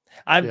so.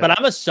 But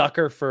I'm a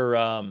sucker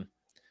for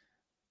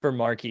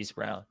Marquise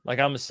Brown. Like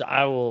I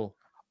will.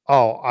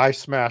 Oh, I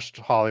smashed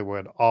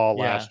Hollywood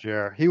last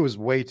year. He was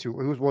way too.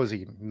 What was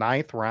he?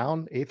 9th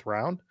round, 8th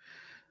round.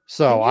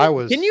 So I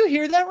was. Can you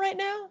hear that right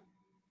now?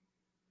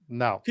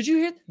 No. Could you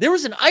hear? There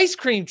was an ice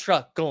cream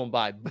truck going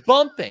by,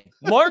 bumping.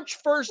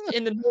 March 1st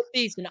in the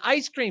Northeast, an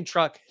ice cream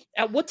truck.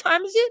 At what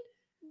time is it?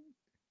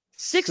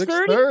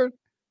 6:30.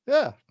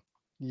 Yeah.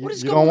 What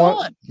is going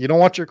on? You don't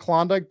want your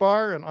Klondike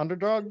bar and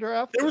underdog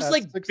draft? There was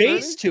like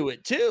bass to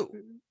it too.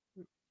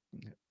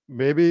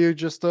 Maybe you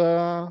just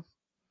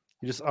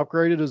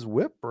upgraded his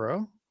whip,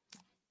 bro.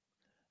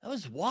 That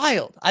was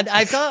wild.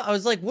 I thought I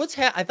was like,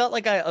 I thought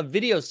like a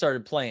video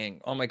started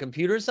playing on my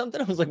computer or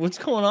something. I was like, what's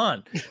going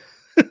on?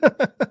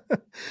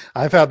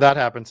 I've had that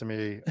happen to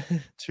me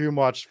too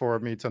much for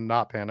me to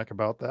not panic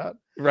about that.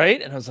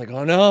 Right? And I was like,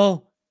 oh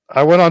no.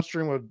 I went on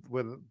stream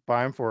with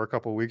Bime4 a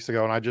couple of weeks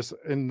ago, and I just,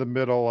 in the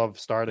middle of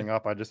starting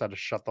up, I just had to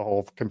shut the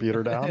whole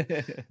computer down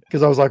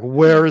because I was like,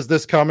 where is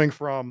this coming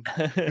from?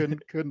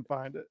 Couldn't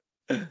find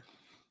it.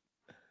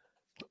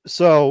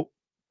 So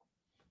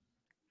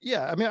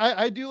yeah, I mean,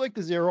 I do like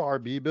the 0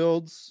 RB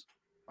builds.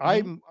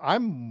 I'm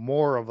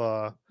more of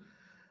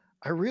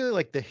I really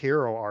like the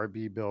hero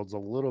RB builds a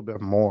little bit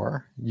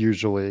more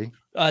usually.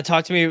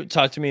 Talk to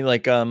me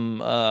like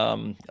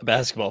a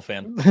basketball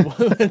fan.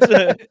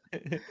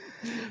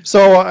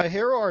 So a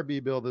hero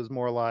RB build is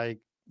more like,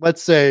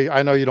 let's say,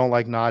 I know you don't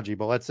like Najee,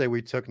 but let's say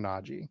we took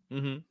Najee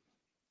and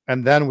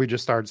And then we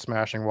just started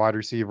smashing wide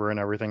receiver and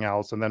everything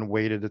else, and then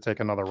waited to take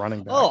another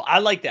running back. Oh, I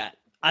like that.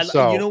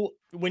 You know,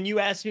 when you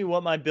asked me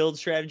what my build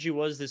strategy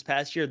was this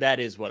past year,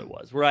 that is what it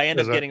was, where I end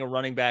up getting a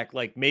running back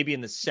like maybe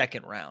in the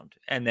second round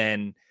and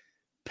then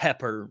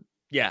pepper.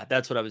 Yeah,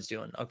 that's what I was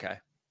doing. Okay.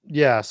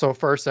 Yeah. So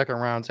first, second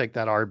round, take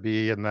that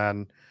RB, and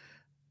then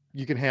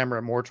you can hammer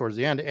it more towards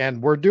the end.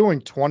 And we're doing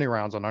 20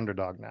 rounds on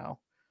Underdog now.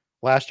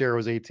 Last year it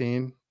was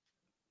 18.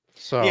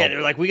 So yeah,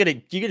 they're like, you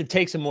gotta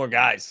take some more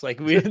guys. Like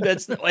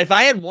if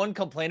I had one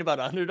complaint about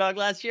Underdog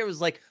last year, it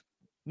was like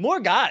more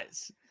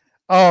guys.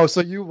 Oh,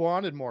 so you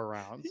wanted more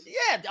rounds?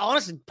 Yeah,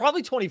 honestly,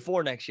 probably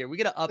 24 next year. We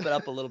got to up it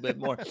up a little bit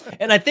more.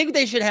 And I think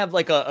they should have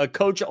like a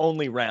coach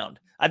only round.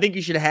 I think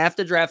you should have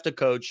to draft a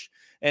coach.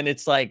 And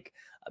it's like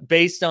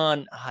based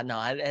on,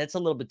 it's a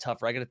little bit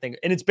tougher. I got to think.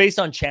 And it's based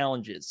on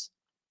challenges.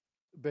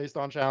 Based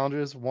on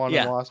challenges, won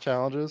and lost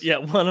challenges? Yeah,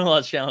 won and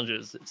lost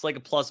challenges. It's like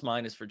a plus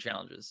minus for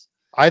challenges.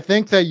 I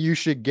think that you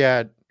should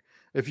get,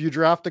 if you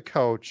draft a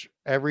coach,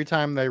 every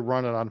time they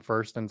run it on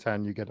 1st and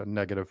 10, you get a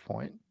negative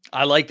point.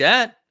 I like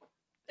that.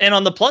 And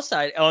on the plus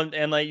side,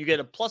 and like you get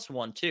a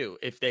 +1 too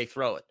if they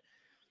throw it.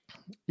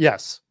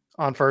 Yes,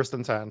 on 1st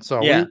and 10.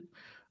 So yeah,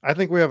 I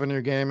think we have a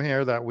new game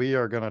here that we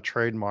are going to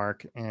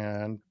trademark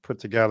and put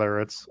together.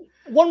 It's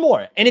one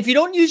more. And if you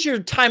don't use your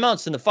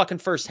timeouts in the fucking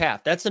first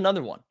half, that's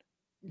another one.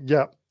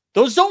 Yep.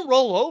 Those don't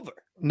roll over.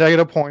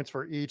 Negative points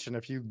for each. And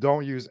if you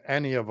don't use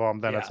any of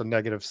them, then it's a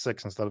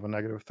 -6 instead of a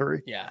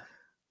 -3. Yeah.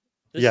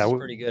 This is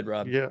pretty good,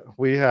 Rob. Yeah,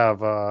 we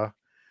have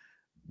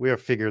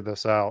figured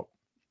this out.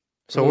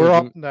 So we're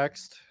up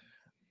next.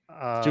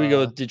 Do we go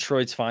with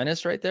Detroit's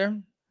finest right there?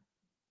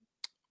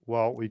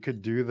 Well, we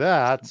could do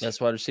that. Best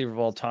wide receiver of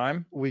all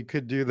time. We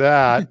could do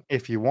that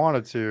if you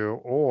wanted to,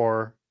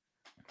 or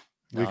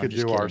we could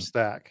do our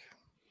stack.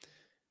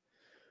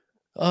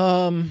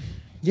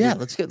 Yeah,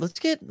 let's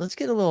get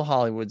a little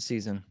Hollywood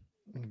season.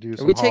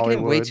 Are we taking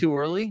it way too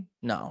early?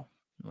 No.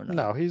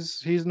 No,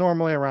 he's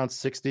normally around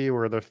 60.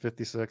 We're the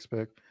 56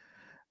 pick.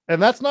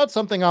 And that's not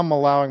something I'm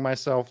allowing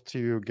myself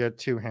to get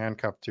too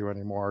handcuffed to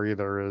anymore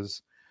either.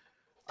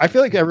 I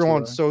feel like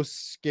everyone's so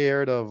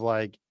scared of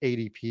like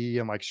ADP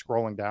and like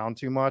scrolling down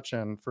too much.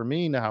 And for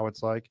me now,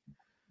 it's like,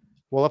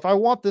 well, if I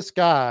want this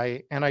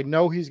guy and I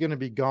know he's going to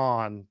be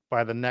gone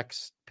by the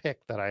next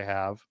pick that I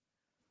have,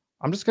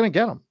 I'm just going to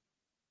get him.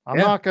 I'm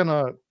not going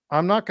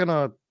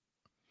to,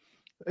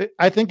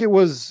 I think it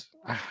was,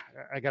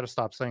 I got to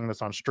stop saying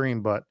this on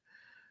stream, but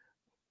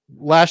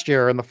last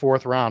year in the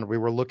 4th round, we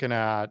were looking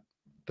at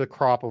the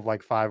crop of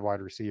like 5 wide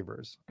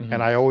receivers,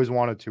 and I always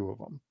wanted 2 of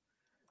them.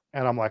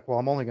 And I'm like, well,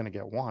 I'm only going to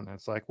get 1. And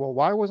it's like, well,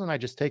 why wasn't I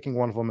just taking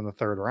one of them in the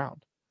 3rd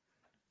round?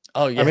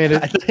 Oh yeah. I mean,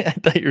 I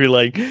thought you were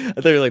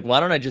like, why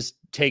don't I just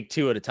take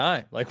 2 at a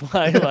time? Like,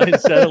 why am I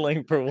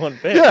settling for 1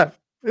 pick? Yeah.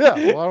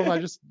 Why don't I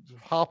just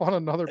hop on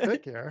another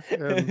pick here?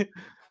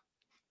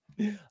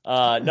 No,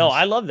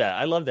 I love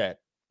that.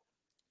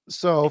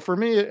 So for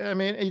me, I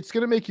mean, it's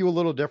going to make you a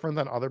little different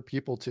than other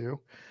people too.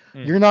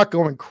 You're not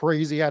going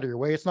crazy out of your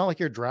way. It's not like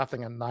you're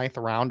drafting a 9th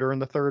rounder in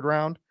the 3rd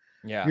round.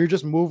 Yeah. You're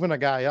just moving a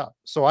guy up.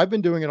 So I've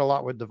been doing it a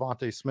lot with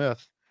Devontae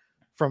Smith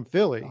from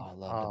Philly. Oh, I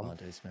love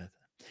Devontae Smith.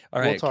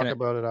 All right. We'll talk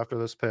about it after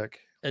this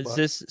pick.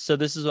 This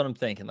is what I'm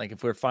thinking. Like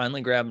if we're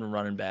finally grabbing a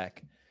running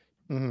back,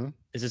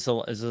 is it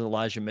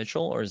Elijah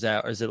Mitchell or is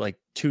it like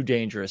too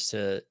dangerous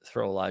to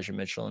throw Elijah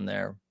Mitchell in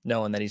there,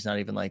 knowing that he's not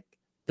even like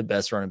the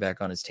best running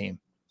back on his team?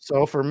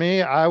 So for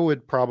me, I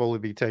would probably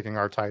be taking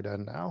our tight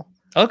end now.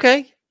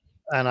 Okay.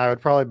 And I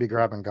would probably be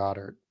grabbing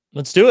Goddard.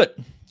 Let's do it.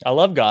 I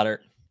love Goddard.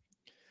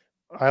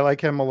 I like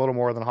him a little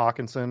more than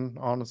Hawkinson,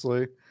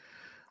 honestly.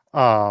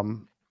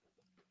 I'm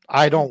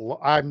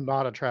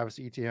not a Travis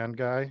Etienne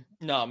guy.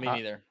 No, me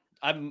neither.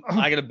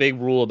 I got a big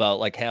rule about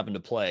like having to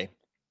play.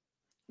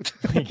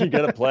 You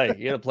gotta play.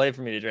 You gotta play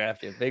for me to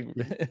draft you.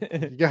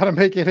 You gotta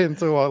make it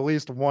into at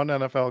least one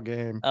NFL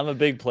game. I'm a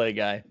big play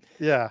guy.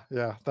 Yeah.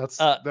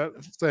 That's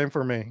same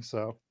for me.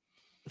 So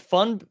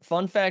fun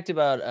fact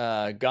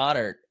about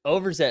Goddard.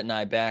 Overzet and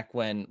I back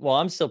when, well,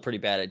 I'm still pretty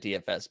bad at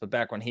DFS, but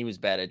back when he was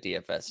bad at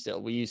DFS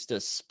still, we used to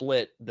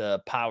split the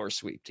power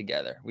sweep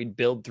together. We'd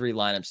build 3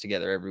 lineups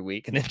together every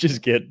week and then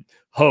just get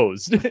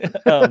hosed.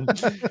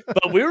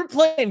 But we were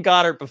playing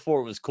Goddard before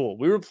it was cool.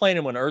 We were playing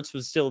him when Ertz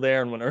was still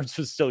there and when Ertz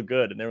was still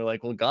good. And they were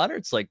like, well,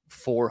 Goddard's like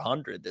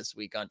 400 this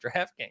week on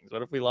DraftKings.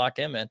 What if we lock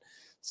him in?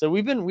 So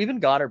we've been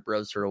Goddard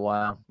bros for a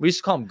while. We used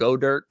to call him Go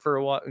Dirt for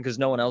a while because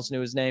no one else knew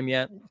his name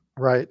yet.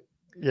 Right.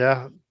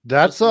 Yeah.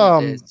 That's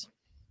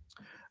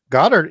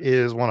Goddard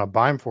is one of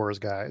Beimfor's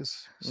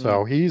guys.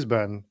 So he's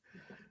been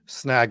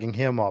snagging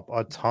him up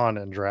a ton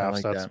in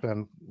drafts. That's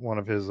been one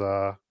of his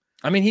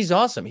I mean, he's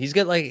awesome. He's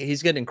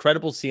got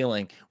incredible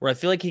ceiling where I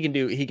feel like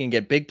he can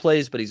get big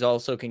plays, but he's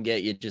also can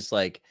get you just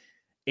like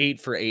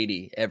 8 for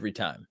 80 every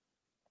time.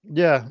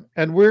 Yeah.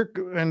 And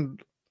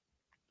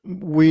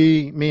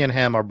me and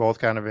him are both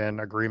kind of in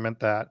agreement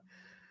that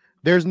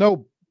there's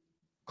no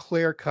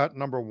clear cut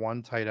number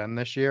 1 tight end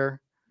this year.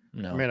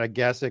 No. I mean, I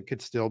guess it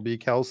could still be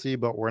Kelsey,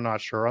 but we're not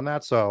sure on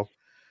that. So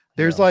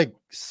there's like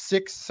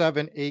 6,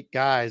 7, 8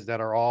 guys that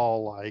are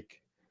all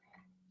like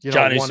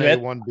Jonnu 1A, Smith.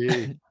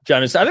 1B.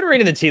 Jonnu Smith. I've been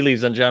reading the tea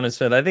leaves on Jonnu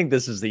Smith. I think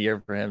this is the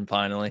year for him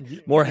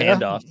finally. More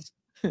handoffs.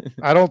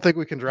 I don't think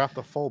we can draft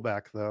a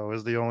fullback though,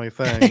 is the only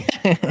thing.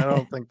 I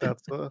don't think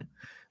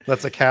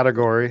that's a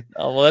category.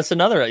 Oh, well, that's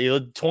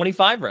another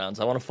 25 rounds.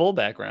 I want a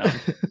fullback round.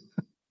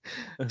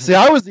 See,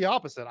 I was the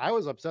opposite. I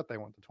was upset they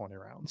went to 20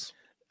 rounds.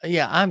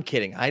 Yeah, I'm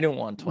kidding. I don't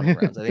want 20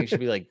 rounds. I think it should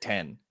be like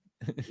 10.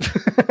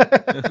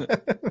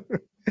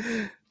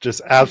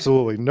 Just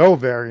absolutely no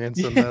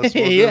variance in this.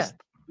 Yeah.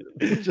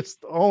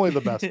 Just only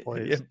the best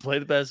plays. Yeah, play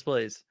the best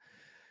plays.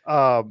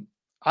 I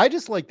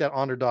just like that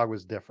Underdog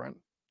was different.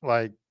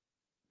 Like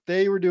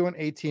they were doing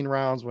 18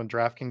 rounds when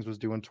DraftKings was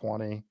doing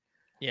 20.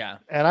 Yeah.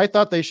 And I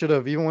thought they should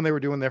have, even when they were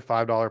doing their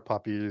 $5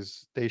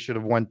 puppies, they should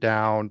have went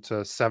down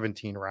to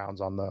 17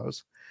 rounds on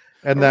those.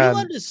 And Are then we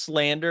allowed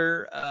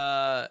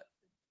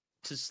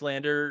to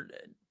slander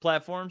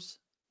platforms?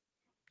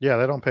 Yeah,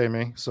 they don't pay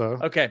me. So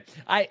okay.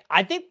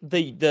 I think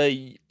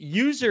the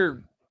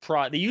user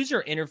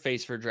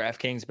interface for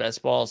DraftKings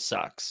Best Ball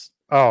sucks.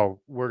 Oh,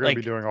 we're going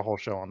to be doing a whole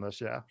show on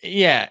this. Yeah.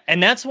 Yeah.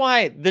 And that's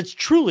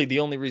truly the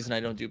only reason I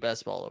don't do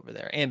Best Ball over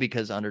there. And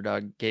because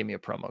Underdog gave me a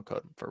promo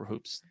code for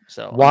hoops.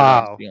 So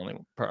wow. The only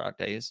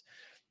product I use.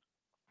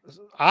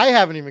 I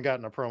haven't even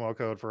gotten a promo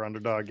code for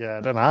Underdog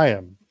yet, and I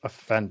am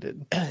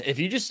offended. If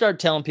you just start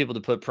telling people to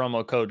put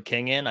promo code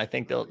King in, I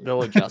think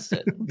they'll adjust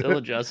it. They'll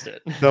adjust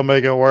it. They'll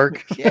make it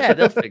work. Yeah,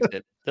 they'll fix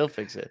it. They'll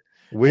fix it.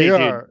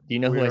 Dude, do you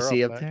know who I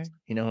see up there?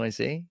 You know who I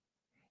see?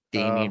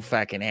 Damian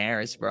fucking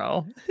Harris,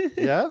 bro.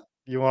 Yeah?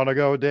 You want to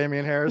go with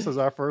Damian Harris as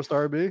our first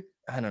RB?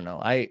 I don't know.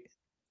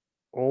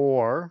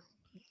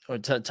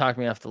 Talk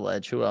me off the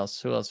ledge. Who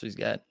else? Who else we've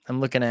got? I'm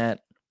looking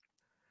at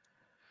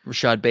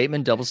Rashad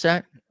Bateman, double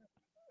stack.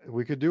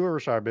 We could do a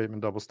Rashad Bateman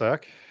double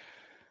stack.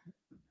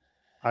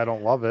 I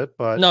don't love it,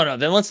 but no.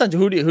 Then let's not.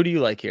 Who do you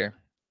like here?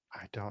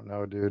 I don't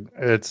know, dude.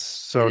 It's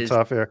so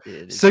tough here.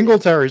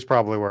 Singletary's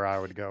probably where I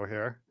would go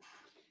here.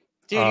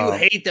 Dude, you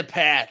hate the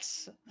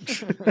Pats.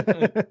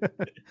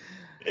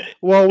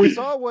 Well, we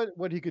saw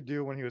what he could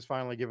do when he was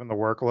finally given the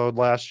workload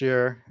last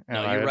year,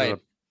 and no, you're right.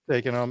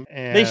 Taking him,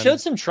 and they showed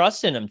some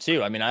trust in him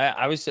too. I mean,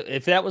 I was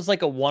if that was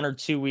like a 1 or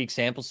 2 week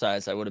sample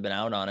size, I would have been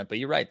out on it. But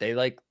you're right. They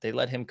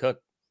let him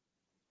cook.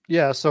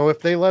 Yeah, so if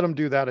they let him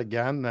do that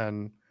again,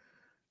 then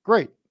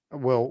great.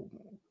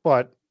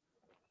 But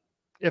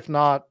if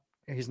not,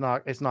 it's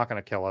not going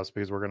to kill us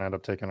because we're going to end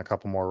up taking a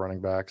couple more running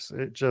backs.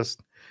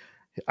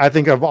 I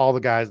think of all the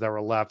guys that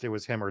were left, it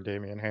was him or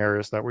Damian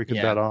Harris that we could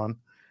bet on.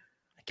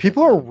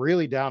 People are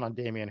really down on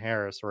Damian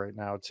Harris right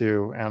now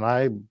too,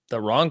 and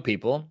the wrong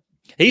people.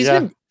 He's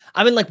been.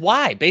 I mean, like,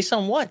 why? Based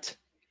on what?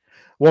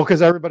 Well,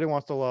 because everybody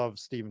wants to love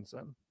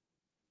Stevenson.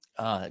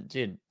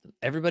 Dude,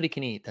 everybody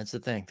can eat. That's the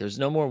thing. There's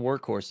no more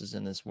workhorses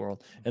in this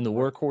world, and the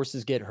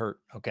workhorses get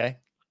hurt. Okay.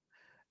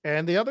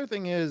 And the other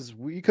thing is,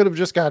 we could have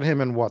just got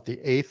him in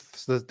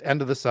the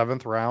end of the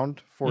 7th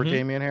round for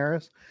Damian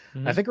Harris.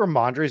 Mm-hmm. I think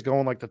Ramondre's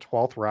going like the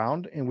 12th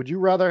round. And would you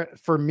rather,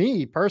 for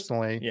me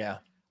personally,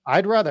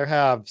 I'd rather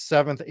have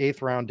 7th,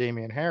 8th round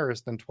Damian Harris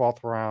than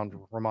 12th round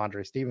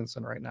Ramondre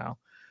Stevenson right now.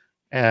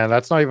 And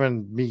that's not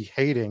even me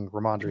hating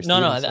Ramondre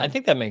Stevenson. No, I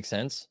think that makes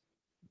sense.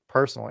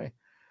 Personally.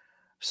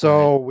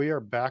 So we are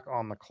back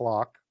on the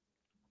clock.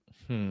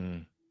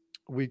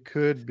 We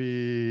could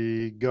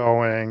be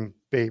going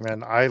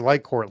Bateman. I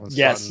like Cortland.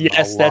 Yes,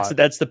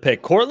 that's the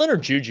pick. Cortland or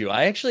Juju?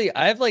 I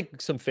have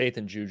like some faith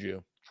in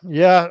Juju.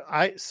 Yeah,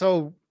 I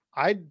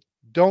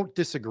don't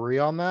disagree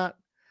on that.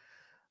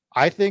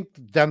 I think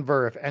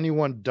Denver, if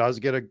anyone does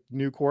get a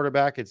new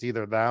quarterback, it's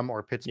either them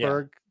or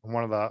Pittsburgh,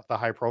 one of the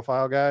high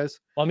profile guys.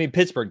 Well, I mean,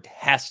 Pittsburgh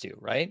has to,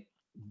 right?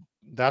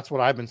 That's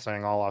what I've been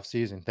saying all off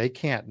season. They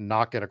can't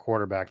not get a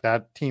quarterback.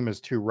 That team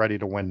is too ready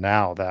to win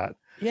now.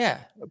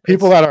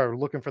 People that are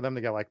looking for them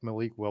to get like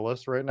Malik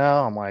Willis right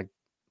now, I'm like,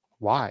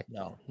 why?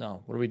 No.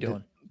 What are we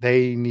doing?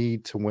 They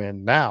need to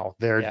win now.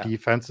 Their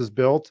defense is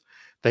built.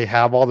 They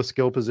have all the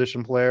skill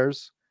position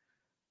players.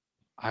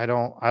 I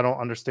don't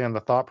understand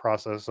the thought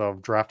process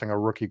of drafting a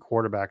rookie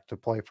quarterback to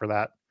play for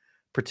that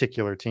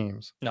particular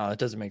teams. No, it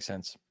doesn't make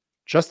sense.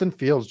 Justin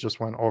Fields just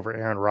went over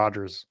Aaron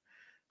Rodgers.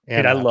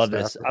 Dude, I love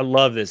this. I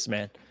love this,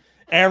 man.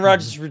 Aaron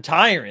Rodgers is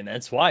retiring.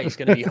 That's why he's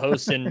going to be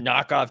hosting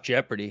Knockoff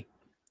Jeopardy.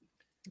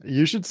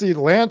 You should see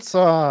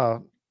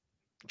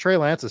Trey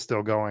Lance is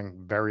still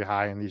going very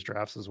high in these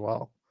drafts as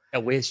well.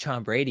 And where's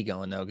Tom Brady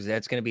going, though? Because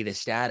that's going to be the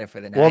starter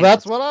for the Niners. Well,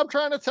 that's what I'm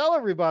trying to tell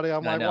everybody.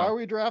 I'm like, why are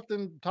we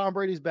drafting Tom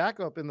Brady's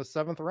backup in the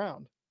 7th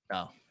round?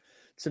 No,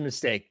 it's a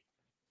mistake.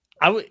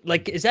 I would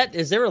like, is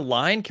there a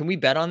line? Can we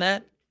bet on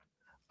that?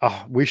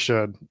 Oh, we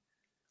should.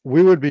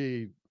 We would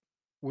be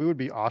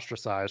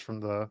ostracized from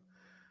the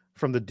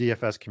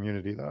DFS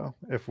community, though,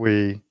 if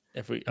we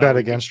bet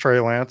against Trey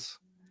Lance.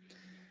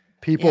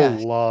 People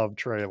love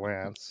Trey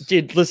Lance.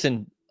 Dude,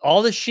 listen,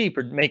 all the sheep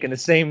are making the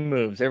same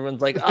moves.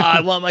 Everyone's like,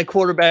 I want my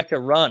quarterback to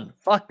run.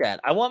 Fuck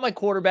that. I want my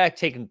quarterback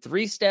taking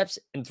 3 steps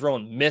and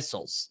throwing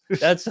missiles.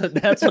 That's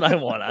what I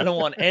want. I don't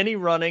want any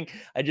running.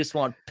 I just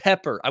want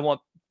pepper. I want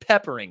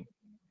peppering.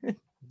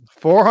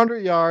 400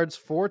 yards,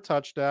 4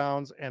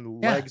 touchdowns,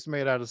 and legs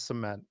made out of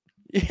cement.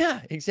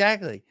 Yeah,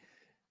 exactly.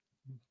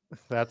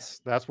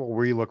 That's what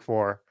we look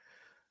for.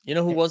 You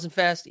know who wasn't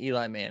fast?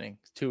 Eli Manning,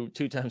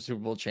 two-time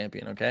Super Bowl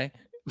champion. Okay.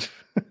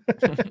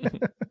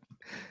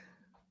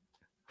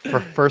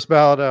 First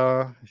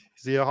ballot,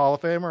 is he a Hall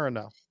of Famer or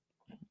no?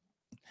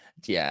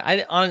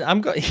 Yeah,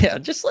 I'm going. Yeah,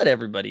 just let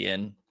everybody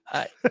in.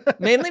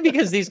 Mainly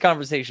because these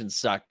conversations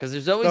suck. Because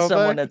there's always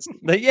someone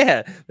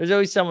there's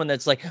always someone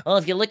that's like, oh,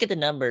 if you look at the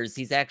numbers,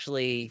 he's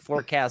actually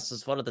forecast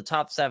as one of the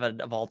top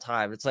 7 of all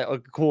time. It's like, oh,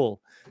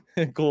 cool,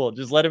 cool.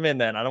 Just let him in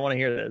then. I don't want to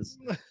hear this.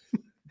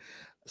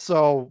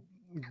 So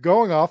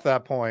going off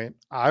that point,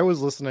 I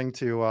was listening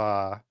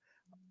to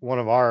one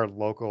of our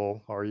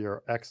local or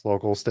your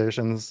ex-local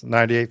stations,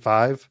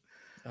 98.5.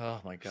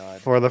 Oh my God.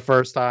 For the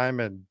first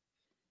time in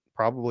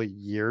probably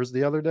years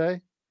the other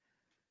day.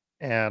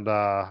 And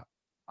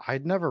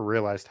I'd never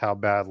realized how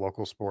bad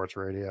local sports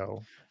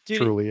radio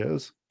truly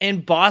is.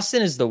 And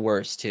Boston is the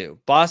worst too.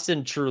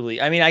 Boston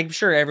truly. I mean, I'm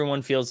sure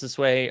everyone feels this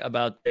way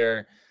about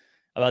their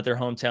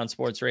hometown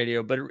sports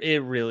radio, but it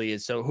really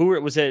is. So who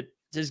was it?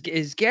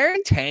 Is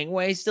Gary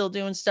Tangway still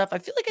doing stuff? I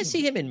feel like I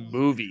see him in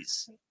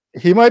movies.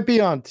 He might be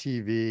on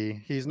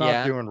TV. He's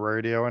not doing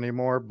radio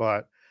anymore,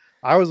 but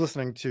I was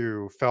listening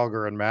to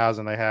Felger and Maz,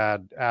 and they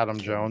had Adam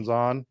Jones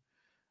on,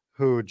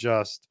 who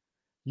just,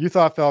 you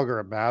thought Felger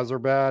and Maz are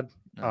bad.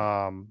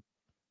 No.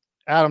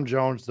 Adam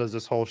Jones does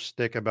this whole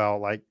shtick about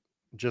like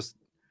just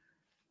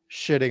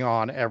shitting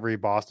on every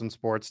Boston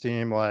sports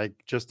team, like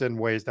just in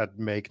ways that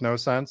make no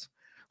sense.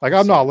 Like,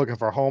 I'm not looking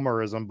for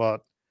homerism,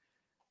 but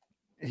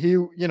he,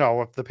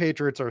 if the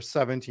Patriots are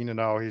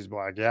 17-0, he's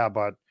like, yeah,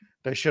 but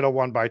they should have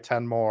won by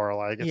 10 more.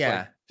 Like, it's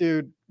like,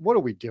 dude, what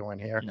are we doing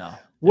here? No.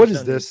 What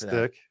is this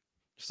stick?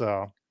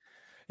 So,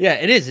 yeah,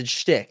 it is. It's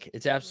shtick.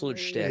 It's absolute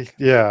shtick.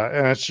 Yeah,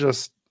 and it's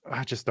just,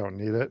 I just don't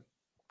need it.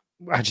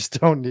 I just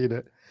don't need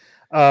it.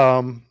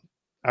 All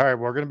right,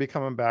 we're going to be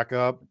coming back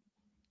up.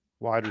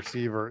 Wide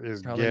receiver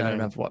is probably not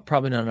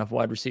enough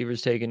wide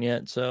receivers taken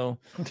yet. So,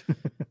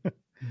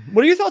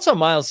 what are your thoughts on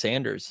Miles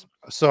Sanders?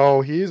 So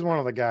he's one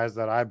of the guys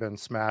that I've been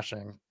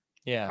smashing.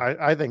 Yeah,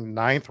 I think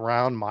 9th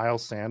round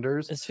Miles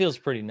Sanders. This feels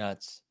pretty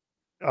nuts.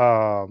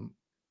 The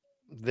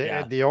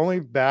only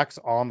backs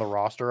on the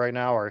roster right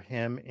now are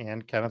him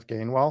and Kenneth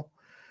Gainwell.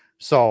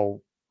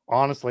 So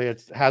honestly,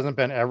 it hasn't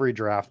been every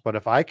draft, but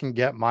if I can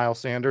get Miles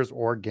Sanders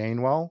or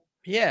Gainwell,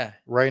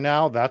 right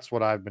now, that's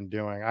what I've been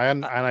doing.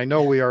 And I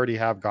know we already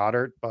have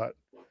Goddard, but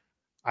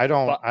I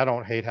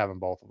don't hate having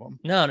both of them.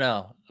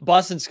 No.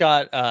 Boston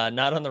Scott,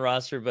 not on the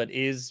roster, but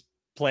is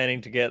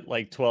planning to get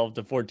like 12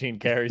 to 14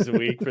 carries a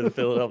week for the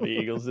Philadelphia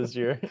Eagles this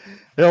year.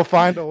 He'll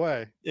find a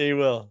way. He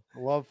will.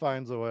 Love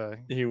finds a way.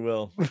 He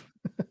will.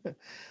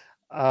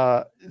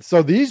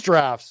 So these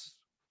drafts,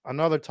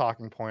 another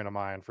talking point of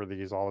mine for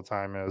these all the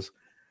time is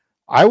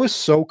I was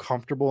so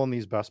comfortable in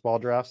these best ball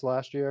drafts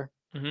last year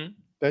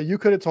that you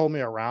could have told me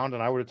a round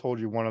and I would have told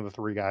you one of the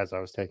 3 guys I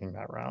was taking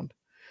that round.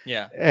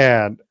 Yeah.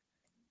 And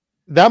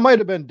that might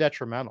have been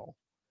detrimental,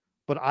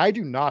 but I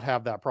do not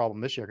have that problem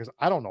this year because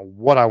I don't know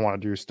what I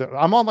want to do.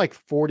 I'm on like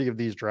 40 of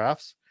these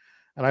drafts,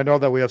 and I know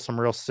that we have some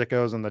real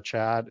sickos in the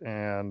chat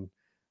and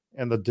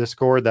in the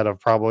Discord that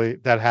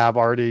have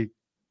already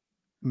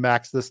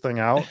maxed this thing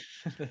out.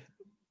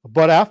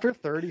 But after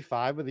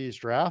 35 of these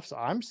drafts,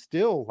 I'm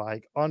still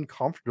like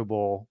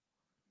uncomfortable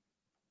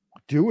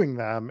doing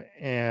them.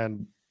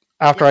 And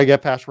after I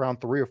get past round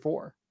 3 or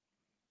 4,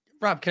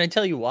 Rob, can I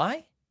tell you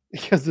why?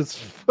 Because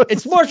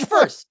it's March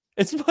 1st.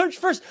 It's March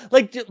 1st.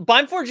 Like,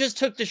 Beimfohr just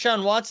took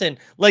Deshaun Watson.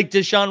 Like,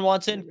 Deshaun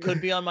Watson could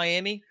be on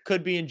Miami,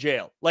 could be in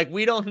jail. Like,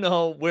 we don't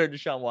know where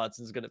Deshaun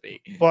Watson's going to be.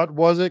 But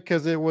was it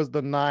because it was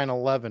the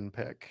 9-11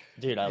 pick?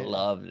 Dude, I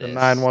love this. The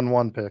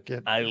 9-1-1 pick.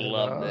 I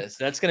love this.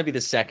 That's going to be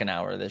the second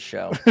hour of this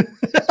show.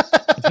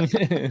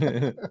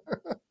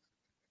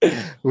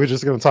 We're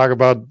just going to talk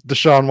about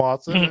Deshaun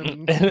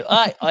Watson.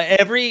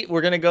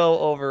 We're going to go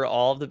over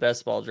all of the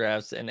best ball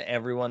drafts and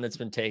everyone that's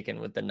been taken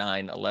with the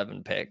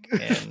 9-11 pick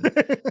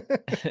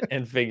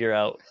and figure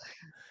out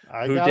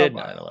who did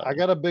 9-11. I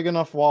got a big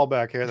enough wall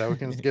back here that we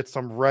can get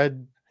some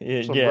red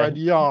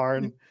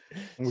yarn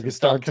and we can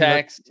start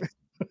connecting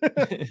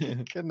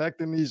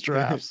these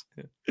drafts.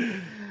 All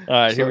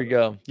right, here we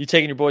go. You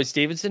taking your boy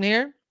Stevenson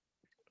here?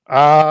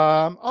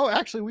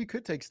 Actually, we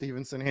could take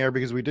Stevenson here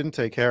because we didn't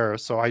take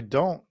Harris, so I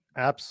don't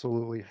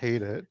absolutely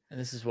hate it. And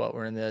this is what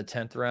we're in the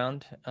 10th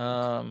round.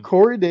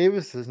 Corey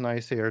Davis is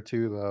nice here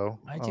too, though.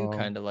 I do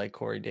kind of like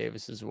Corey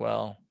Davis as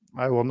well.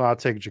 I will not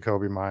take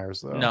Jacoby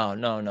Myers though.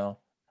 No.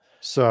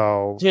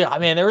 So, dude, I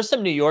mean, there were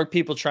some New York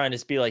people trying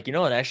to be like, you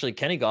know what? Actually,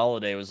 Kenny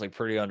Golladay was like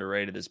pretty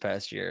underrated this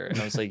past year, and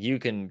I was like, you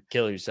can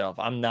kill yourself.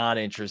 I'm not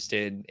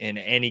interested in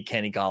any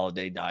Kenny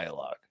Golladay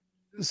dialogue.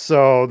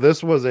 So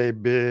this was a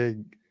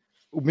big.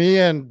 Me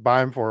and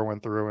Beimfohr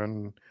went through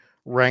and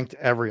ranked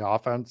every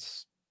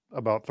offense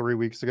about 3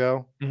 weeks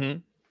ago.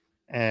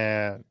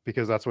 And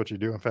because that's what you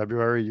do in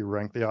February, you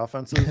rank the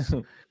offenses.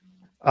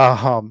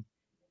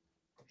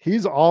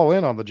 He's all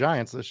in on the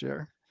Giants this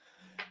year.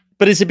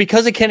 But is it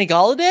because of Kenny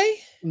Golladay?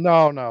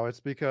 No, it's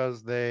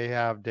because they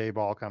have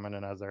Daboll coming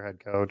in as their head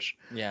coach.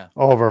 Yeah.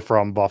 Over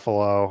from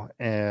Buffalo.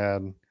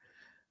 And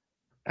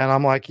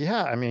I'm like,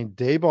 yeah, I mean,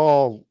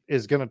 Daboll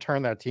is going to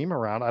turn that team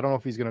around. I don't know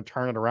if he's going to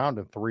turn it around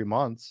in 3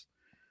 months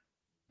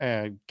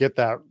and get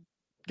that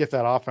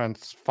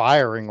offense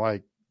firing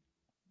like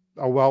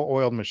a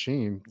well-oiled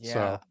machine. Yeah.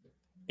 So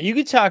you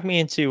could talk me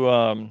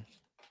into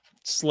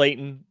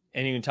Slayton,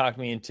 and you can talk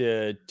me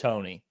into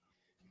Tony.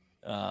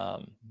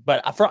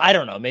 But I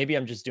don't know. Maybe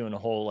I'm just doing a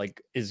whole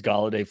like, is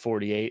Golladay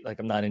 48? Like,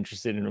 I'm not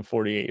interested in a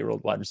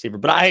 48-year-old wide receiver.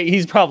 But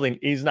he's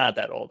not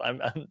that old.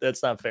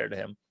 That's not fair to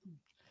him.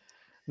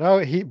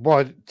 No,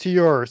 but to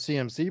your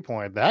CMC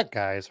point, that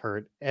guy is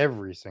hurt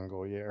every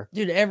single year.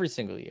 Dude, every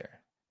single year.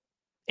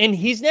 And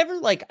he's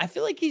never I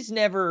feel like he's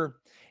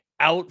never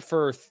out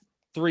for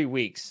 3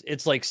 weeks.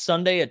 It's like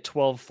Sunday at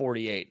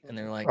 12:48. And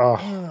they're like,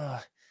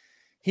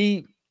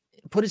 he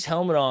put his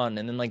helmet on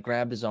and then like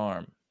grabbed his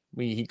arm.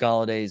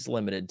 Galladay's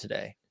limited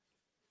today.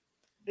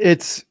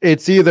 It's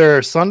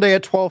either Sunday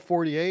at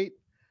 12:48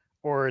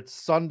 or it's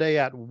Sunday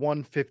at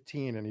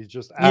 1:15 and he's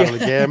just out of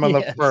the game on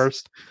the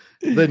first.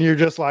 Then you're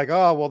just like,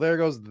 oh, well, there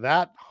goes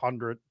that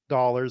 $100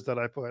 that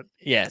I put.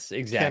 Yes,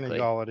 exactly.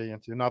 Kenny Golladay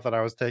into. Not that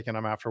I was taking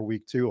him after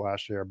week 2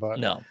 last year, but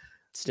no,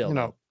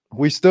 still,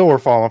 we still were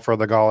falling for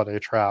the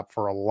Golladay trap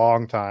for a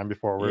long time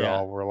before we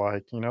all were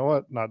like, you know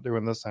what, not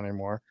doing this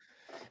anymore.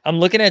 I'm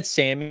looking at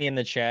Sammy in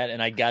the chat,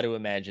 and I got to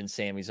imagine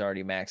Sammy's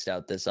already maxed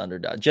out this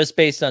underdog just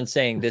based on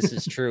saying this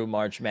is true.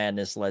 March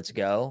Madness, let's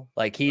go.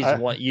 Like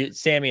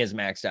Sammy has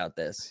maxed out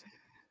this.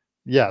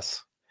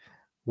 Yes,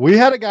 we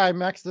had a guy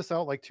max this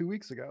out like 2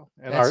 weeks ago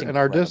in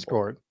our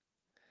Discord.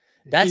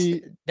 That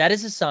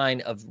is a sign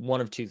of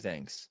one of two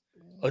things: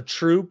 a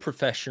true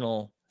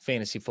professional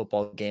fantasy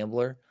football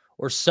gambler,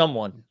 or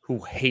someone who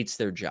hates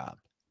their job.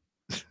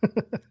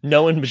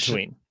 No in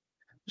between.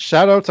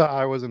 Shout out to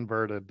I Was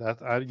Inverted.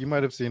 That you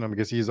might have seen him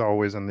because he's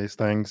always in these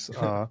things.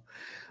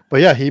 But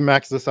yeah, he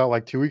maxed this out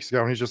like 2 weeks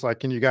ago, and he's just like,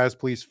 "Can you guys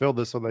please fill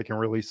this so they can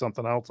release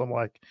something else?" I'm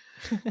like,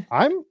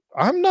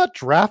 I'm not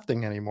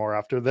drafting anymore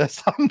after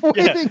this. I'm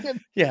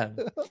waiting. Yeah.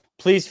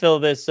 Please fill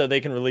this so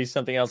they can release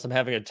something else. I'm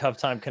having a tough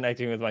time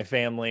connecting with my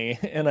family,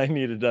 and I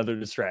need another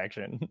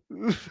distraction.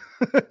 On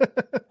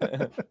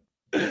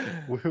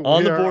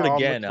the board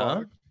again,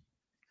 huh?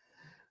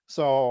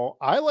 So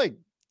I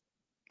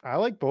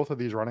like both of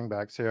these running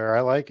backs here.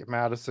 I like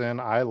Madison.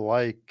 I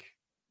like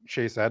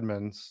Chase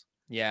Edmonds.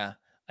 Yeah,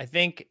 I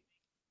think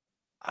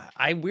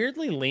I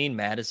weirdly lean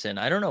Madison.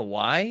 I don't know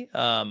why.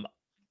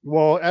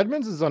 Well,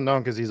 Edmonds is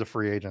unknown because he's a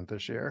free agent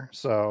this year.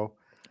 So,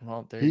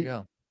 well, there you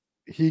go.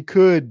 He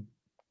could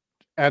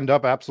end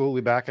up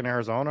absolutely back in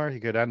Arizona. He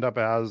could end up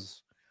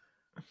as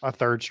a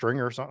third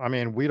stringer or something. I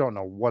mean, we don't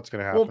know what's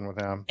going to happen with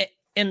him.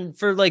 And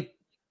for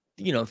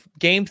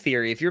game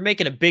theory, if you're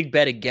making a big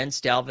bet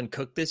against Dalvin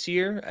Cook this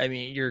year, I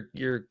mean,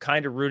 you're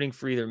kind of rooting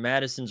for either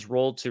Madison's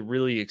role to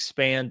really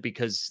expand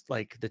because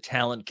like the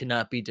talent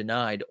cannot be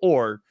denied,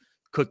 or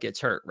Cook gets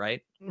hurt,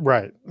 right?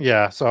 Right.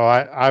 Yeah. So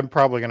I'm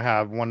probably gonna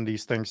have one of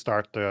these things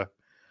start to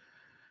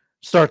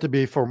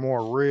be for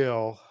more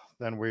real.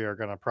 Then we are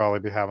gonna probably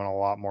be having a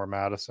lot more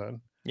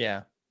Madison.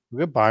 Yeah.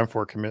 We got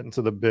Bynford committing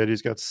to the bid.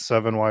 He's got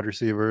 7 wide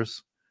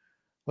receivers.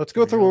 Let's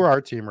go through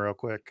our team real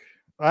quick.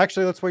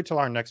 Actually, let's wait till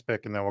our next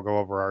pick, and then we'll go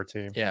over our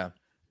team. Yeah.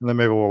 And then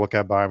maybe we'll look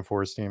at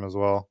Bynford's team as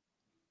well.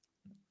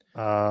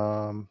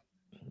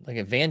 Like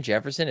a Van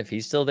Jefferson, if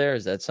he's still there,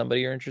 is that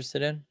somebody you're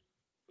interested in?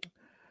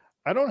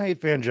 I don't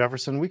hate Van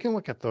Jefferson. We can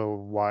look at the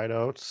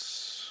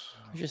wideouts.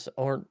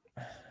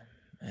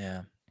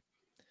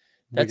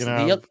 That's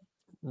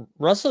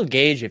Russell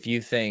Gage. If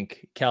you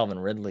think Calvin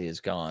Ridley is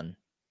gone,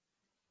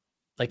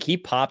 like he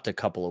popped a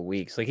couple of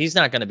weeks. Like he's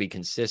not going to be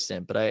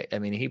consistent, but I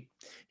mean he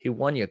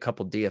won you a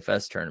couple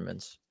DFS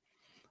tournaments.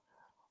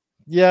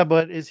 Yeah,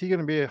 but is he going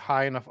to be a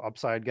high enough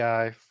upside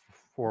guy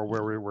for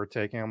where we were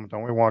taking him?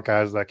 Don't we want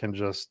guys that can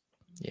just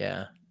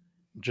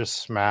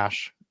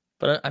smash?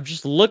 But I'm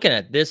just looking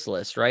at this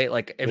list, right?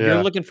 Like if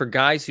you're looking for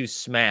guys who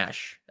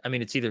smash, I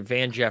mean, it's either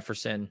Van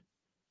Jefferson,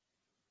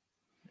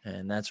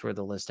 and that's where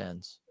the list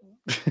ends,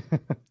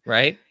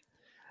 right?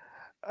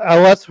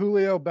 Unless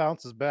Julio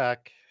bounces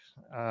back,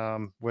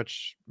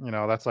 which,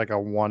 that's like a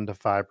 1 to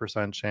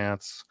 5%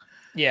 chance.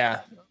 Yeah.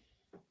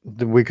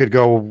 We could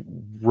go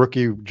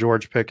rookie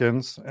George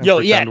Pickens. We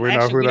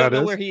don't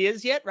know where he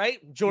is yet, right?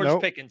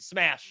 Pickens,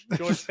 smash.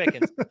 George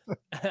Pickens.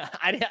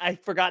 I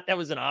forgot that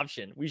was an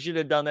option. We should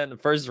have done that in the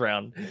first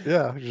round.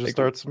 Yeah, just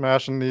start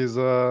smashing these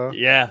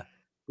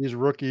these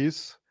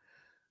rookies.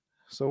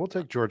 So we'll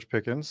take George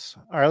Pickens.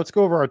 All right, let's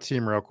go over our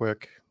team real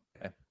quick.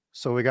 Okay.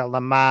 So we got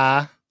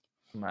Lamar,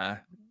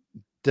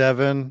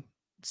 Devin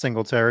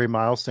Singletary,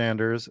 Miles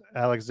Sanders,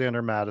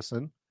 Alexander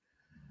Madison,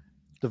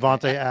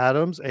 Devontae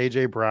Adams,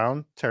 A.J.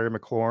 Brown, Terry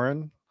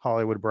McLaurin,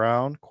 Hollywood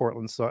Brown,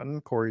 Cortland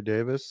Sutton, Corey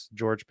Davis,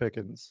 George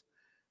Pickens.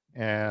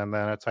 And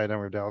then at tight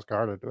end, we have Dallas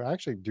Goedert. I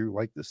actually do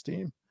like this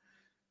team.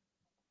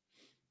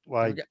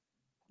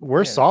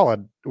 We're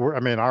solid.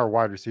 Our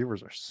wide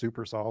receivers are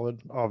super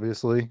solid,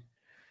 obviously.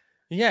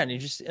 Yeah, and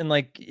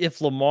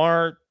if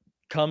Lamar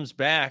comes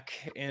back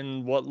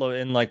in what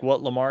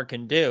Lamar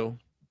can do,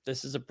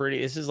 this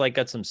is like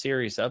got some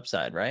serious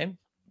upside, right?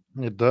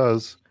 It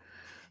does.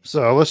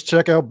 So let's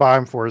check out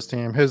Bime for his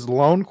team. His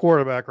lone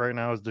quarterback right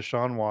now is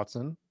Deshaun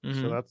Watson.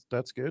 Mm-hmm. So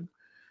that's good.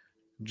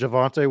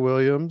 Javonte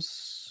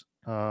Williams.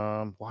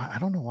 I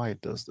don't know why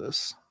it does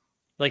this.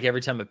 Like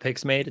every time a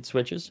pick's made, it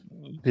switches.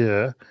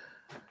 Yeah.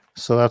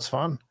 So that's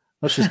fun.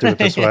 Let's just do it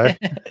this way.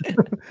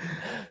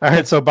 All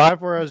right. So Bime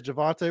for has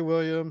Javonte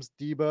Williams,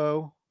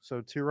 Debo.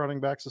 So 2 running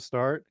backs to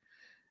start.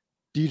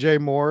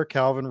 DJ Moore,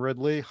 Calvin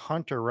Ridley,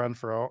 Hunter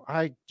Renfrow.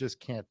 I just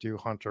can't do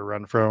Hunter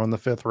Renfrow in the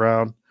 5th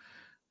round.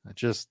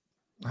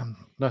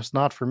 That's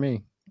not for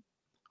me.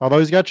 Although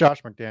he's got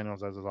Josh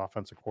McDaniels as his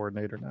offensive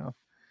coordinator now.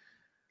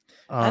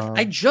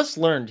 I just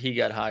learned he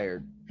got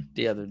hired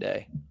the other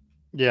day.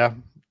 Yeah.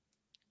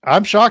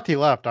 I'm shocked he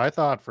left. I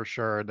thought for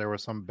sure there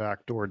was some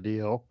backdoor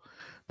deal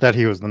that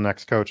he was the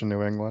next coach in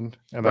New England.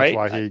 And that's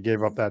why he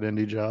gave up that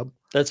Indy job.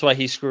 That's why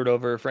he screwed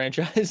over a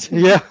franchise.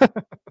 Yeah.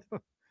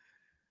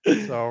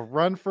 So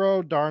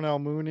Renfrow, Darnell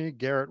Mooney,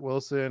 Garrett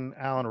Wilson,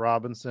 Allen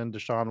Robinson,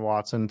 Deshaun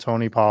Watson,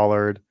 Tony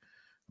Pollard,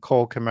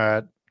 Cole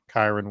Kmet,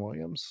 Kyron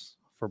Williams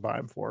for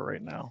Bime 4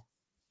 right now.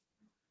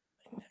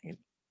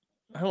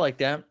 I like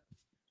that.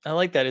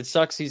 It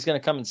sucks he's going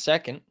to come in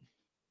second.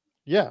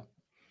 Yeah.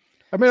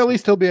 I mean, at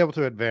least he'll be able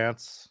to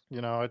advance.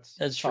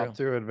 That's top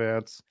 2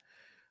 advance.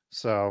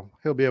 So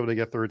he'll be able to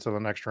get through to the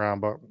next round.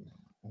 But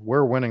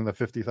we're winning the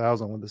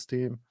 50,000 with this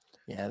team.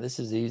 Yeah, this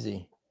is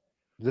easy.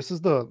 This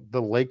is the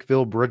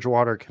Lakeville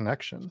Bridgewater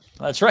connection.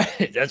 That's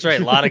right. That's right.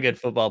 A lot of good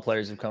football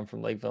players have come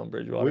from Lakeville and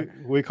Bridgewater.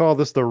 We call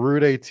this the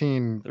Route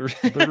 18.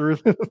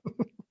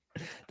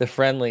 The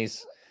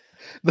friendlies.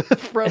 The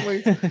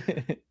friendlies.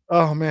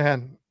 Oh,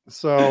 man.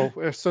 So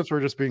since we're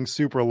just being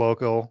super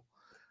local,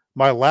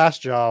 my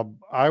last job,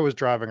 I was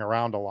driving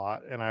around a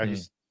lot, and I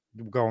was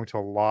going to a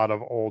lot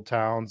of old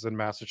towns in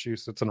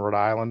Massachusetts and Rhode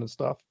Island and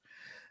stuff.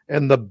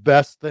 And the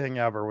best thing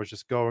ever was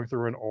just going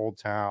through an old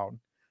town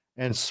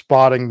and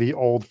spotting the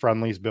old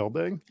Friendlies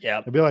building. Yeah.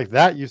 It'd be like,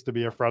 that used to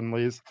be a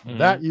Friendlies. Mm-hmm.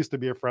 That used to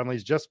be a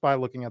Friendlies just by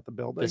looking at the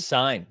building. The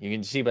sign. You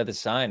can see by the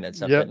sign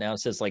that's up now. It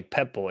says like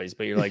Pep Boys,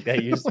 but you're like,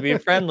 that used to be a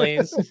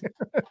Friendlies.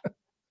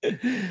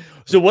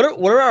 So what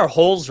are our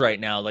holes right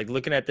now? Like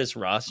looking at this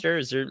roster,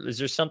 is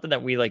there something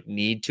that we like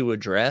need to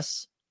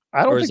address?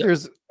 I don't think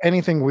there's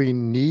anything we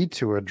need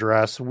to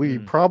address. We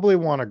probably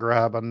want to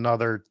grab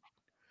another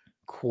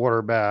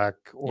quarterback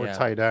or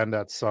tight end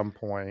at some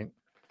point.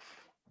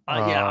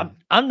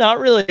 I'm not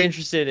really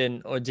interested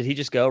in. Or did he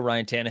just go,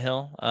 Ryan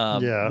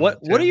Tannehill?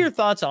 What are your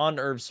thoughts on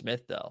Irv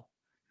Smith though?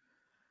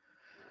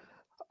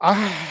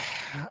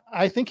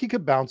 I think he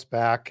could bounce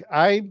back.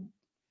 I'm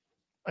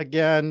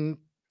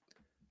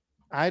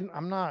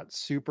not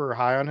super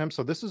high on him,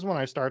 so this is when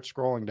I start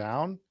scrolling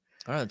down.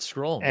 All right,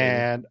 scroll.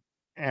 And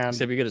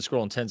except you get to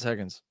scroll in 10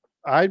 seconds.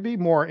 I'd be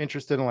more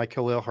interested in like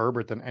Khalil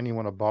Herbert than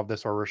anyone above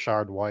this, or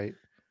Rashard White.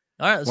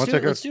 All right,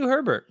 let's do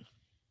Herbert.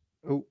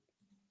 Ooh.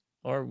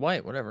 Or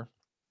White, whatever.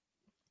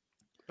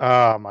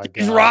 Oh my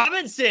God.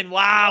 Robinson.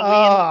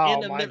 Wow.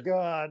 My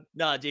God.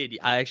 No, dude,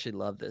 I actually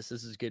love this.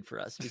 This is good for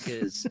us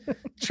because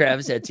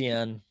Travis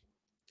Etienne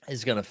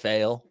is gonna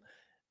fail.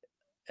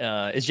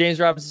 Is James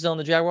Robinson still in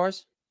the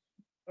Jaguars?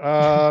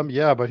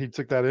 Yeah, but he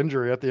took that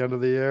injury at the end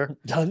of the year.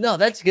 No,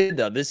 that's good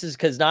though. This is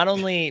because not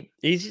only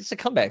he's just a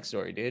comeback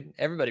story, dude.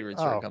 Everybody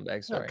roots for a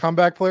comeback story.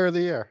 Comeback player of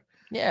the year.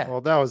 Yeah.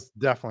 Well, that was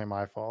definitely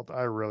my fault.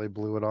 I really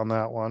blew it on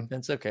that one.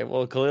 That's okay.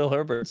 Well, Khalil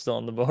Herbert's still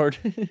on the board.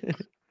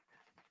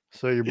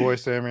 So your boy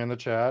Sammy in the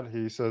chat,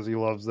 he says he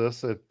loves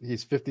this.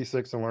 He's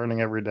 56 and learning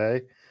every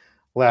day.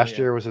 Last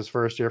year was his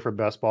first year for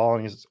best ball,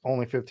 and he's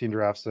only 15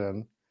 drafts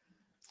in.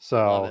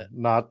 So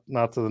not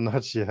to the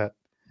nuts yet.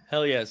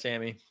 Hell yeah,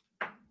 Sammy.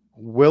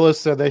 Willis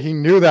said that he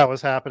knew that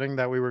was happening,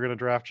 that we were going to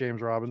draft James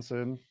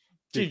Robinson.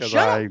 Dude,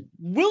 shut up.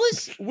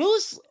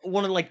 Willis,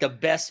 one of like the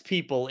best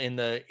people in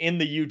the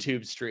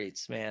YouTube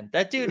streets, man.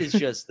 That dude is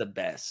just the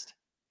best.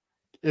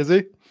 Is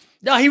he?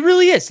 No, he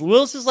really is.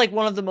 Willis is like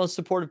one of the most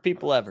supportive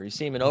people ever. You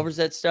see him in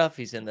Overzet stuff.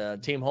 He's in the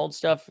Team Hold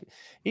stuff.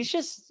 He's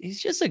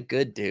just a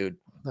good dude.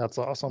 That's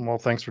awesome. Well,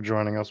 thanks for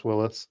joining us,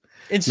 Willis.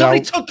 And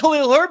somebody took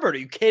Khalil Herbert. Are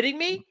you kidding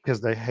me?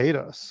 Because they hate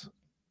us.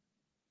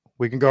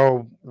 We can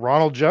go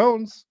Ronald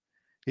Jones.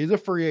 He's a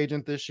free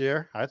agent this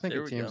year. I think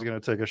the team's going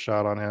to take a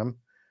shot on him.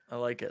 I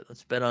like it.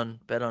 Let's bet on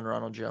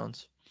Ronald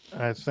Jones.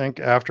 I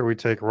think after we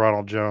take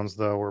Ronald Jones,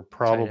 though, we're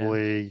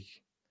probably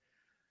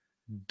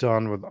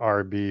done with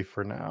RB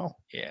for now.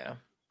 Yeah.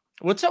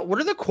 What's up? What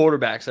are the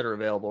quarterbacks that are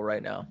available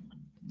right now?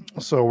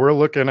 So we're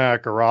looking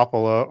at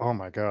Garoppolo. Oh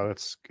my God,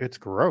 it's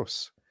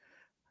gross.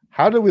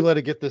 How did we let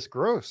it get this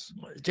gross?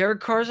 Derek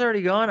Carr's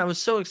already gone. I was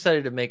so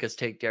excited to make us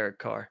take Derek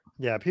Carr.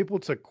 Yeah, people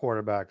took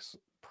quarterbacks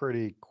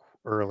pretty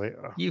early.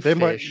 You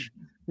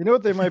know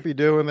what they might be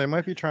doing? They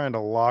might be trying to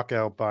lock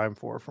out Bime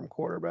from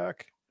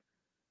quarterback,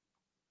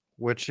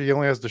 which he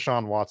only has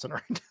Deshaun Watson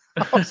right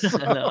now. So.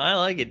 No, I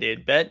like it,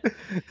 dude.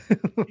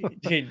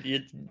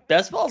 Dude,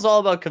 best ball's all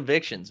about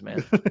convictions,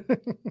 man.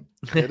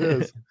 It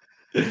is.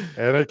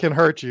 And it can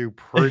hurt you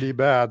pretty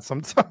bad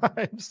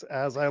sometimes,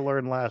 as I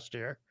learned last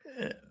year.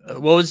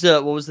 What was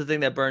the thing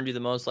that burned you the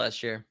most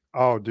last year?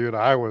 Oh, dude,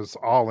 I was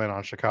all in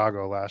on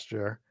Chicago last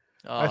year.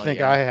 I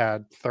think I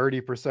had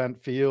 30%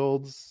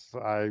 Fields,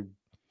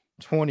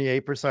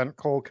 28%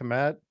 Cole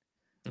Kmet.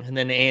 And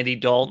then Andy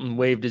Dalton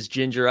waved his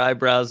ginger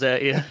eyebrows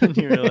at you, and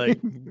you were like,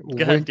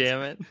 God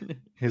damn it.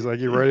 He's like,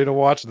 you ready to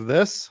watch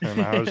this?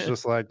 And I was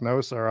just like,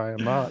 no, sir, I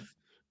am not.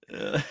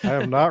 I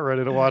am not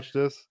ready to watch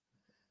this.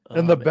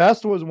 And the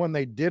best was when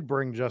they did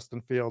bring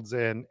Justin Fields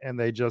in and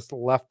they just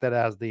left it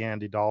as the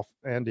Andy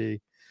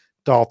Dalton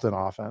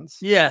offense.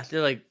 Yeah,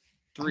 they're like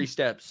 3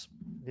 steps.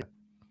 Yeah.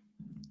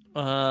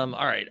 All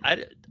right.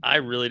 I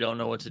really don't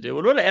know what to do.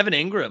 What about Evan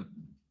Ingram?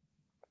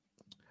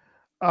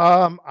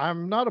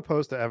 I'm not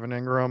opposed to Evan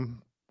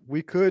Ingram.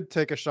 We could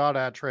take a shot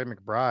at Trey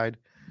McBride.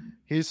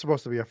 He's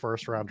supposed to be a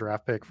first-round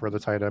draft pick for the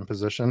tight end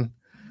position.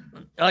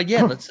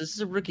 Yeah, this is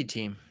a rookie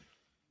team.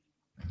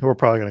 We're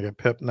probably gonna get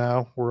pipped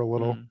now. We're a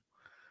little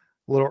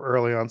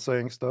early on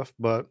saying stuff,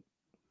 but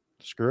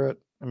screw it.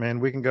 I mean,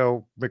 we can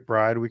go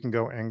McBride, we can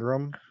go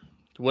Ingram.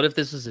 What if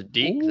this is a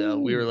deke though?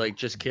 We were like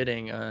just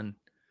kidding on.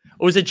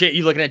 Oh, was it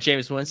you looking at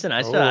Jameis Winston?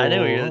 I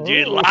know you're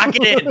dude. Lock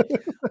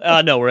it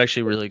in. No, we're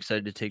actually really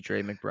excited to take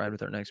Dre McBride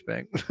with our next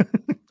pick.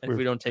 If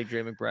we don't take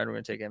Dre McBride, we're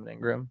gonna take Evan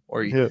Ingram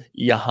or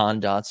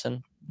Jahan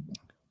Dotson.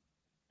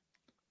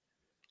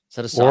 Is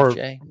that a soft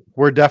J?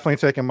 We're definitely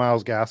taking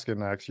Myles Gaskin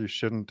next. You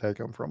shouldn't take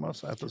him from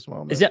us at this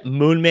moment. Is that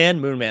Moonman?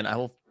 Moonman, I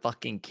will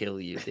fucking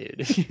kill you,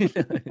 dude.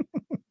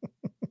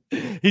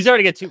 He's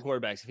already got 2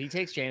 quarterbacks. If he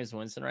takes Jameis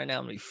Winston right now,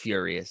 I'm gonna be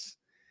furious.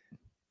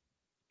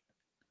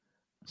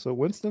 So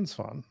Winston's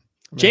fun.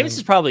 Jameis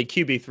is probably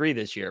QB3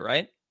 this year,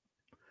 right?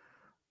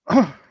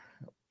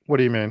 What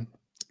do you mean?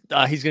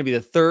 He's going to be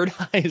the 3rd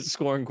highest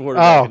scoring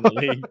quarterback in the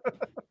league.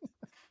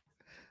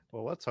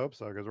 Well, let's hope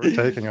so because we're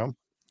taking him.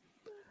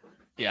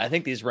 Yeah, I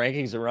think these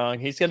rankings are wrong.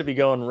 He's going to be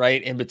going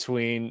right in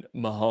between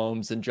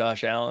Mahomes and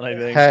Josh Allen, I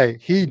think. Hey,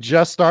 he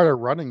just started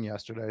running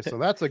yesterday, so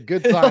that's a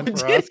good sign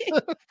for us.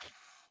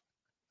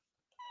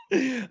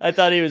 I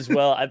thought he was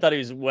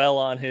well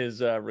on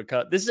his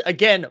recovery. This is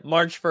again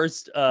March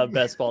 1st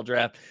best ball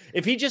draft.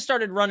 If he just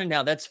started running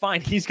now, that's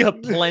fine. He's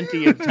got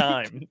plenty of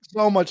time.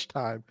 So much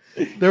time.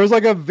 There was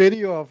like a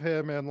video of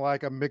him in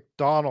like a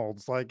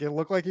McDonald's. Like it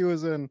looked like he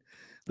was in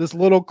this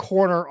little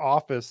corner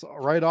office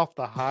right off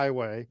the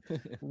highway,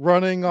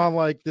 running on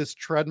like this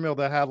treadmill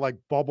that had like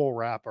bubble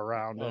wrap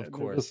around it. Of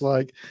course. It's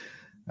like,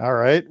 all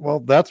right,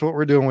 well, that's what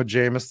we're doing with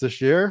Jameis this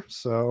year.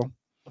 So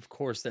of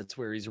course, that's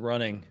where he's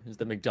running, is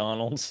the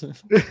McDonald's.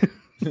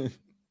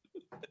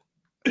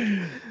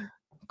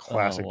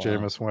 Classic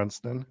Jameis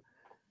Winston.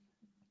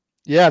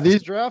 Yeah,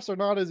 these drafts are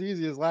not as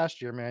easy as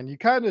last year, man. You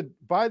kind of,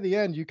 by the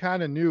end, you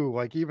kind of knew,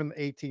 like, even the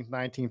 18th,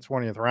 19th,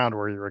 20th round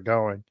where you were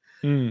going.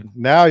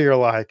 Now you're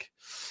like,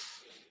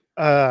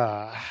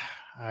 I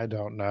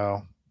don't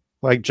know.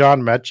 Like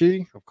John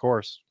Mechie, of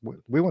course.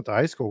 We went to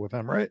high school with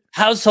him, right?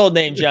 Household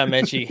name John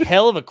Mechie.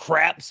 Hell of a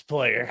craps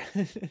player.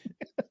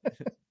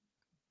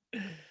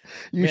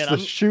 Used to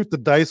shoot the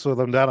dice with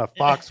him down at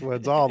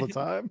Foxwoods all the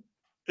time.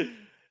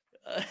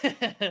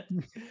 How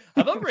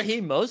about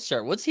Raheem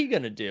Mostert? What's he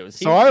gonna do?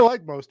 I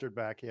like Mostert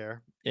back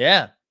here.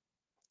 Yeah.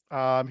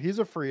 He's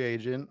a free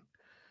agent,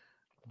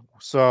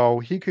 so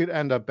he could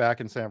end up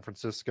back in San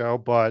Francisco.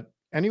 But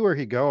anywhere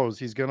he goes,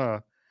 he's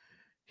gonna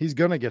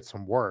get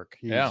some work.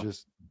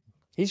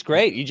 He's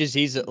great. He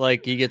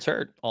gets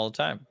hurt all the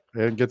time.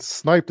 And gets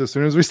sniped as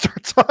soon as we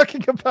start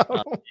talking about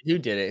him. Who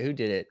did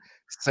it?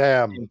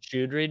 Sam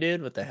Chudry,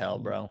 dude. What the hell,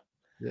 bro?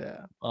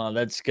 Yeah.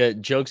 That's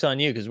good. Joke's on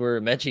you because we're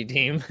a Mechie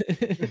team.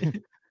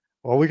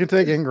 Well, we can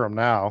take Ingram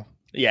now.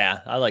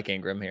 Yeah, I like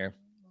Ingram here.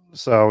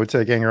 So we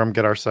take Ingram,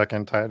 get our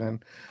second tight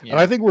end. Yeah.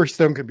 And I think we're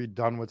still could be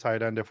done with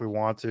tight end if we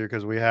want to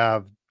because we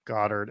have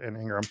Goddard and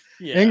Ingram.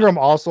 Yeah. Ingram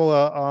also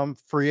a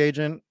free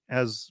agent,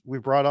 as we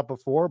brought up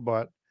before,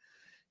 but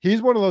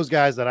he's one of those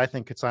guys that I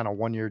think could sign a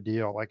 1-year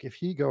deal. Like if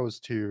he goes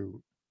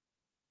to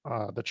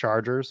the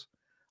Chargers,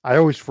 I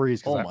always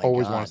freeze because I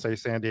always want to say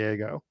San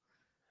Diego.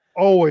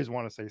 Always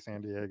want to say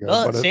San Diego.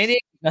 Well, San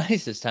Diego's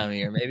nice this time of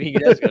year. Maybe he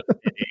does go to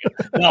San Diego.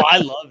 No, I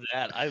love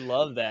that. I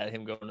love that,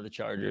 him going to the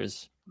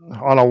Chargers.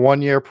 On a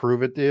 1-year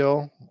prove-it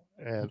deal.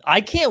 And I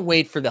can't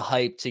wait for the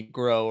hype to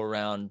grow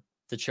around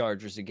the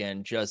Chargers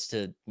again just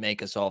to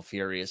make us all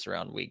furious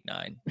around week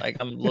 9. Like,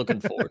 I'm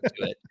looking forward to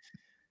it.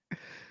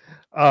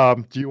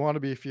 Do you want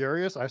to be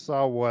furious? I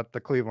saw what the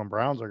Cleveland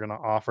Browns are going to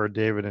offer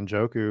David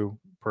Njoku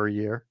per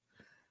year.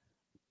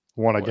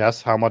 Want to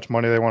guess how much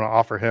money they want to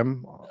offer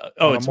him?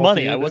 It's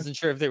money. I wasn't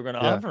sure if they were going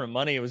to offer him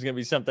money. It was going to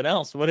be something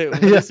else. What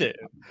is it?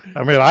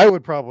 I mean, I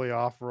would probably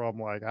offer him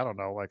like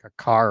a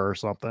car or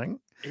something.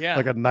 Yeah,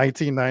 like a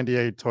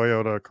 1998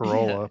 Toyota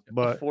Corolla,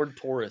 but Ford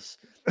Taurus.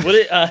 What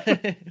are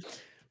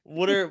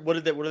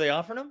they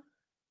offering him?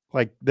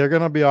 Like they're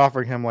gonna be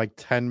offering him like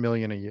 $10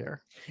 million a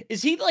year.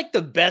 Is he like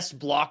the best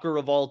blocker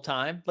of all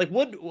time? Like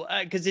what?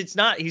 Because he's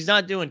not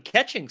doing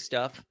catching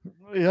stuff.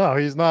 Yeah,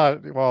 he's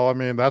not. Well, I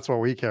mean, that's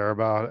what we care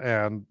about,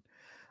 and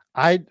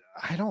I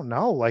I don't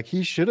know. Like,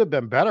 he should have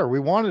been better.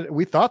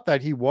 We thought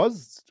that he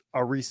was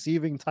a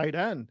receiving tight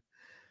end.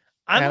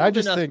 And I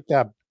just think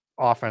that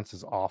offense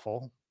is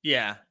awful.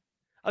 Yeah.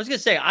 I was going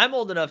to say, I'm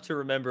old enough to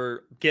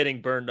remember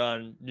getting burned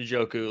on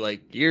Njoku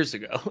like years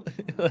ago.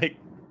 Like,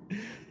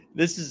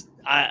 this is,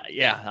 I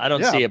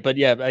don't see it. But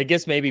yeah, I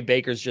guess maybe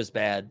Baker's just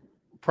bad.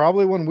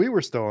 Probably when we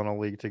were still in a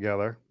league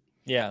together.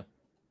 Yeah.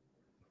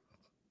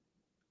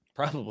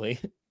 Probably.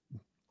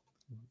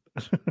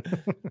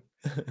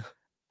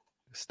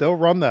 Still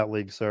run that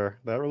league, sir.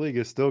 That league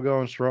is still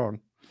going strong.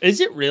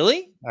 Is it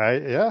really?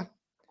 Yeah.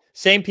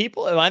 Same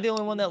people? Am I the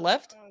only one that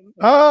left?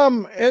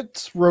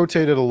 It's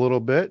rotated a little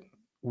bit.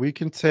 We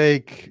can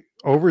take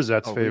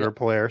Overzet's favorite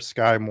player,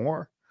 Sky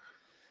Moore.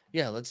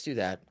 Yeah, let's do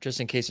that. Just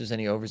in case there's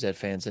any Overzet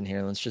fans in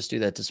here, let's just do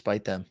that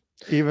despite them.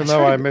 Even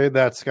though I made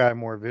that Sky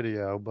Moore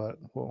video, but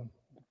we'll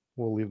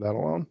leave that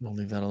alone. We'll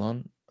leave that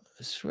alone.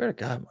 I swear to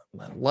God,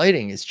 my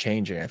lighting is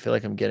changing. I feel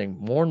like I'm getting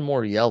more and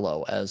more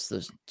yellow as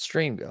the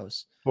stream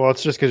goes. Well,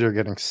 it's just because you're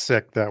getting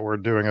sick that we're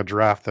doing a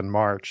draft in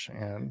March,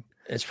 and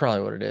it's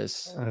probably what it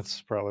is.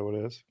 That's probably what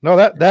it is. No,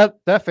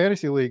 that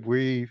fantasy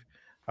league,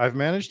 I've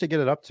managed to get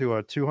it up to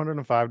a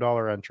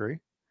 $205 entry.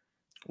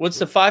 What's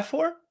the 5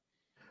 for?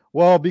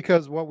 Well,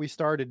 because what we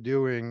started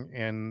doing,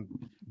 and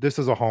this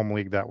is a home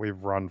league that we've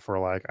run for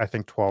like, I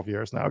think 12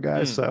 years now,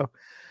 guys. So,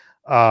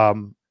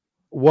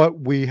 what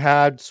we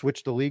had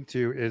switched the league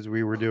to is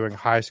we were doing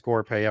high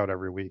score payout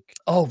every week.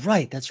 Oh,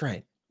 right. That's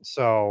right.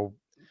 So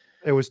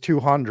it was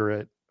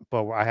 200,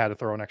 but I had to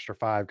throw an extra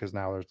 5 because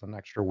now there's an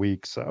extra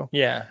week. So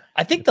yeah,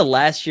 I think the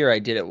last year I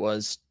did it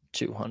was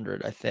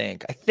 200. I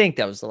think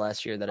that was the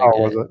last year that I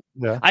did it.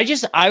 Yeah.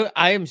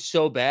 I am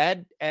so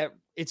bad at.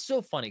 It's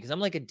so funny because I'm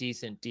like a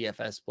decent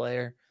DFS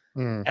player,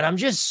 and I'm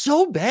just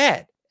so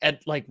bad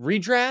at like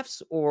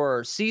redrafts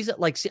or season.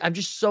 Like, I'm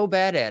just so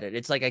bad at it.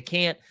 It's like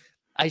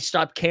I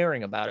stopped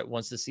caring about it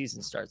once the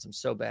season starts. I'm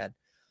so bad.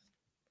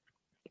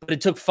 But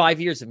it took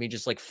 5 years of me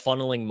just like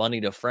funneling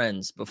money to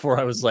friends before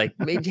I was like,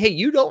 hey,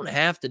 you don't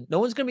have to. No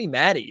one's going to be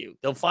mad at you.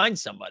 They'll find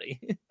somebody.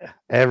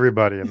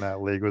 Everybody in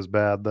that league was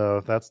bad,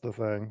 though. That's the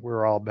thing.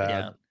 We're all bad.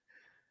 Yeah.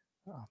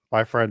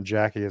 My friend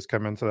Jackie has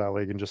come into that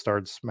league and just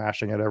started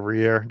smashing it every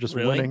year, just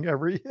winning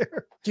every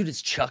year. Dude,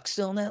 is Chuck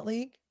still in that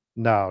league?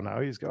 No,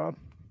 he's gone.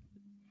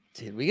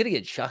 Dude, we got to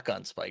get Chuck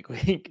on Spike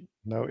Week.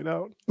 No, we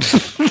don't.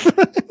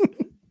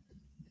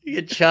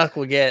 Get Chuck,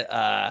 we'll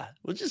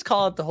just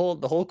call it the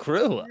whole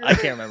crew. I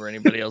can't remember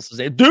anybody else's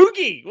name.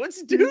 Doogie,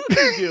 what's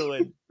Doogie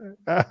doing?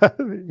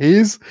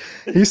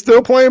 He's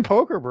still playing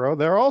poker, bro.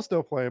 They're all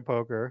still playing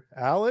poker.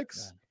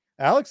 Alex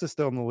is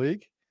still in the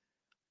league.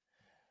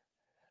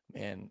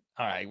 Man,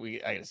 all right,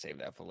 I gotta save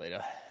that for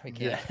later. We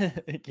can't.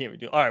 Can't we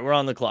do? All right, we're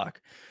on the clock.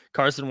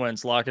 Carson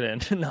Wentz, lock it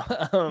in.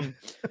 All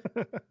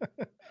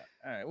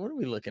right, what are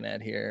we looking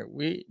at here?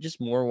 We just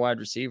more wide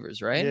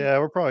receivers, right? Yeah,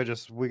 we're probably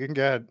we can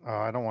get.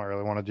 I don't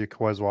really want to do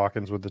Quez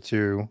Watkins with the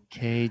 2.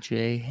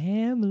 KJ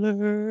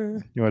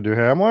Hamler. You want to do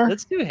Hamler?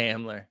 Let's do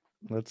Hamler.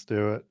 Let's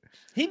do it.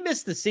 He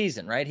missed the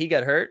season, right? He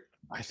got hurt.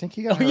 I think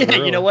he got hurt. Yeah,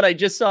 early. You know what? I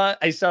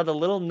saw the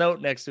little note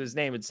next to his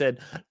name. It said,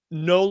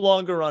 "No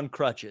longer on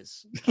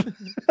crutches."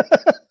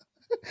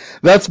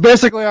 That's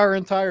basically our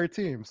entire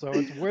team. So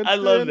it's Winston, I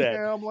love that.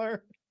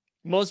 Hamler.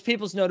 Most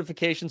people's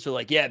notifications are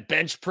like, yeah,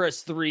 bench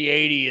press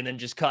 380 and then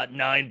just caught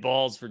 9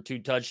 balls for 2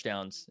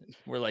 touchdowns.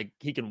 We're like,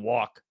 he can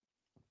walk.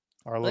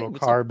 Our little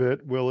car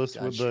bit, Willis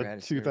Dodge with the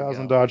Stratus,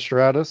 2000 Dodge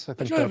Stratus. I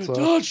think that's a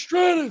Dodge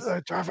Stratus. I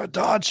drive a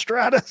Dodge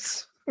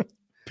Stratus.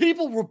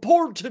 People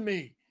report to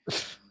me.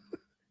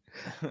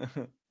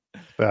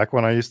 Back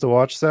when I used to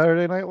watch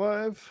Saturday Night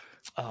Live.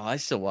 Oh, I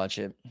still watch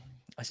it.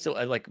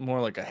 I like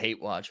more like a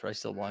hate watch, but I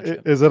still watch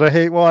it. Is it a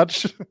hate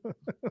watch?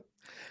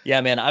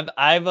 Yeah, man.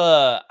 I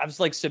was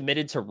like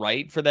submitted to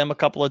write for them a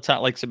couple of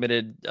times, like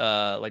submitted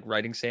like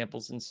writing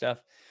samples and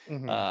stuff.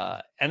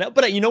 Mm-hmm.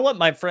 But you know what,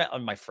 my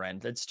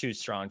friend, that's too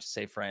strong to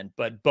say friend,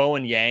 but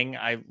Bowen Yang,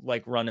 I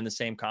like run in the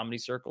same comedy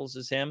circles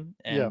as him,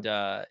 and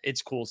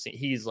it's cool seeing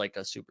he's like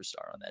a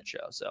superstar on that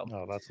show. So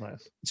that's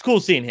nice. It's cool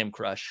seeing him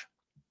crush.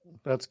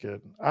 That's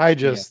good.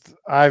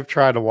 I've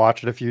tried to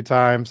watch it a few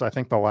times. I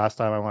think the last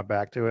time I went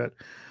back to it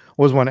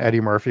was when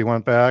Eddie Murphy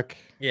went back.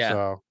 Yeah.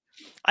 So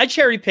I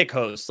cherry pick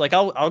hosts. Like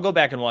I'll go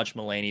back and watch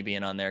Mulaney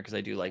being on there because I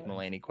do like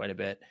Mulaney quite a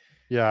bit.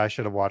 Yeah, I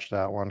should have watched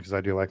that one because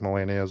I do like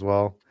Mulaney as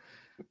well.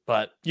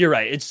 But you're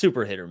right. It's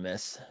super hit or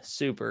miss.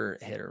 Super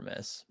hit or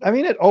miss. I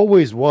mean, it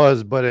always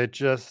was, but it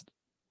just,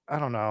 I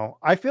don't know.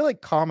 I feel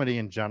like comedy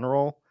in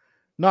general,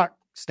 not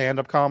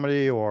stand-up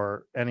comedy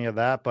or any of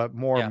that, but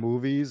more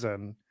movies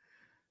and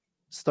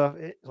stuff.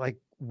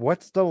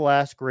 What's the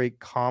last great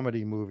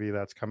comedy movie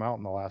that's come out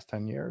in the last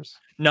 10 years?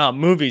 No,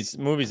 movies,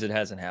 it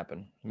hasn't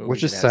happened.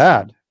 Which is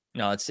sad.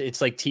 No,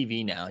 it's like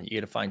TV now. You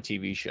got to find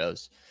TV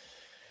shows.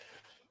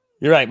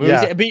 You're right.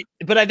 Movies,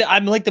 but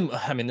I'm like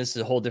I mean, this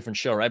is a whole different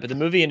show, right? But the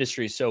movie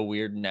industry is so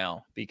weird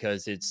now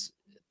because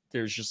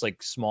there's just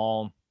like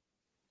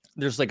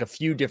there's like a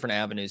few different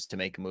avenues to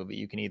make a movie.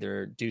 You can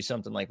either do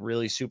something like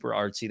really super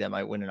artsy that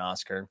might win an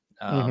Oscar,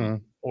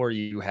 or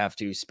you have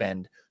to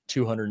spend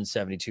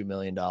 $272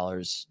 million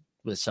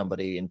with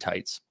somebody in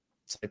tights.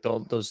 It's like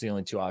those are the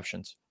only two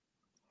options.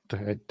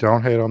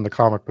 Don't hate on the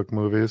comic book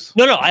movies.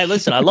 No, I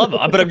listen. I love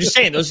them, but I'm just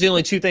saying those are the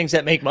only two things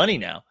that make money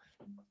now.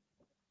 Are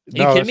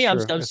you kidding me? I'm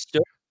stoked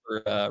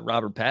for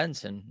Robert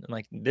Pattinson. And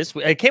like this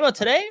week, it came out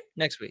today.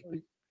 Next week,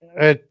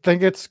 I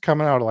think it's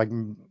coming out like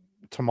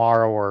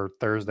tomorrow or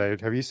Thursday.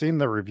 Have you seen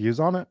the reviews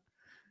on it?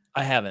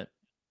 I haven't.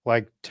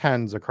 Like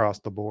 10s across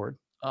the board.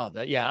 Oh,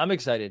 I'm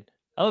excited.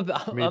 I'm a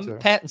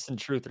Pattinson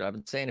truther. I've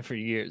been saying it for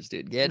years,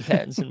 dude. Get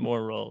Pattinson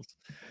more roles.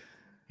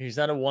 He's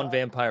not a one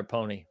vampire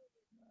pony.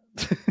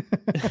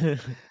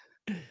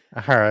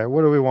 All right,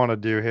 what do we want to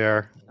do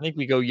here? I think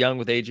we go young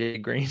with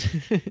AJ Green.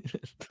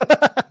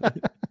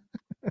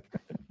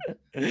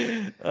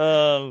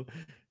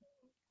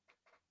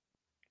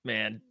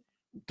 Man,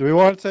 do we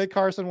want to take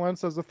Carson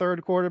Wentz as the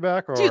third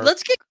quarterback? Or dude,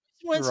 let's get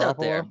Carson Wentz out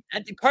there.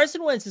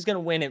 Carson Wentz is going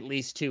to win at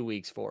least 2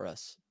 weeks for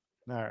us.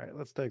 All right,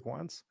 let's take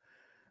Wentz,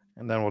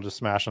 and then we'll just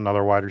smash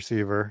another wide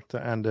receiver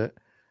to end it.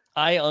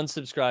 I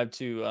unsubscribed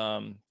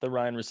to the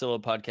Ryan Russillo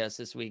podcast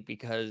this week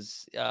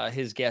because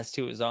his guest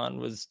who was on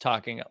was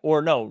talking,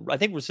 or no, I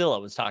think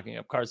Russillo was talking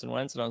up Carson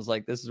Wentz, and I was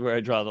like, this is where I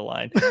draw the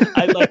line.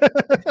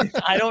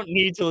 I don't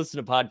need to listen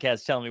to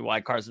podcasts telling me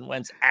why Carson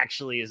Wentz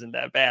actually isn't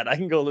that bad. I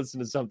can go listen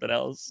to something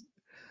else.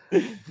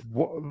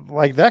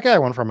 Like that guy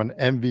went from an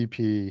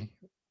MVP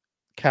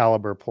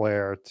caliber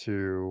player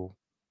to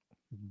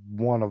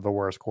one of the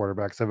worst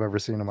quarterbacks I've ever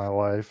seen in my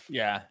life.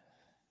 Yeah.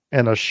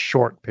 In a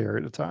short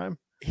period of time.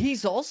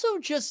 He's also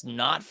just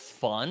not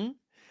fun.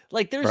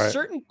 Like there's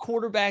certain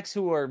quarterbacks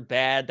who are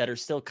bad that are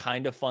still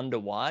kind of fun to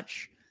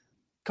watch.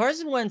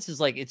 Carson Wentz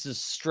is like, it's a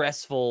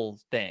stressful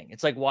thing.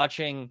 It's like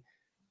watching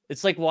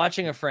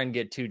a friend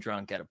get too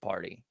drunk at a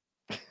party.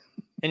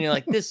 And you're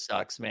like, this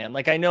sucks, man.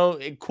 Like, I know,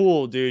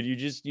 cool, dude. You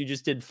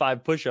just did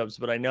 5 push-ups,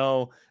 but I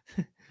know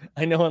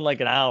in like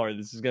an hour,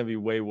 this is going to be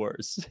way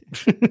worse.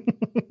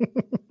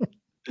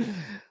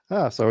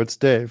 So it's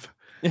Dave.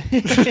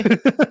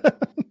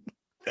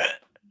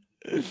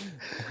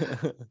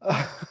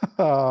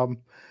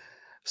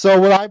 So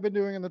what I've been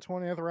doing in the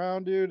 20th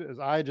round, dude, is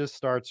I just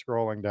start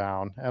scrolling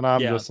down and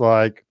I'm just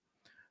like,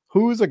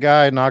 who's a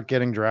guy not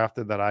getting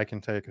drafted that I can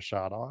take a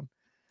shot on?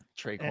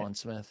 Tre'Quan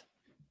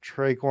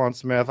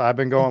Smith. I've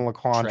been going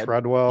Laquan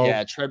Treadwell.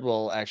 Yeah,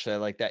 Treadwell. Actually, I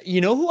like that.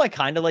 You know who I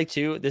kind of like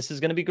too? This is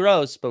going to be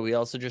gross, but we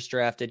also just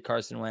drafted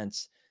Carson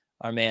Wentz.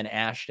 Our man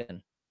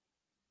Ashton.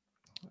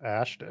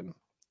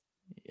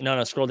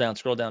 No, scroll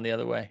down the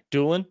other way.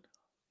 Doolin.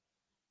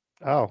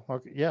 Oh,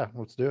 okay. Yeah,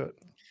 let's do it.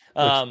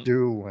 Nice.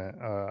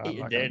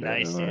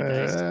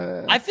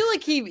 I feel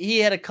like he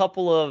had a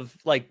couple of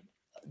like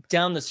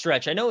down the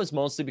stretch. I know it was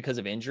mostly because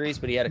of injuries,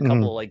 but he had a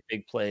couple of like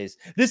big plays.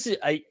 This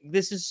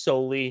is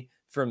solely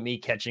from me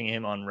catching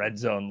him on red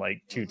zone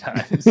like 2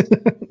 times.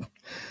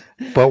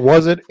 But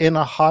was it in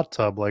a hot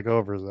tub like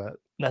Overzet?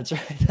 That's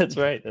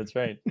right.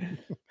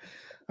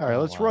 All right,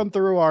 let's run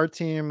through our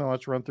team and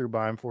let's run through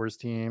Beimfohr's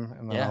team,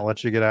 and then I'll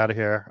let you get out of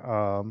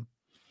here.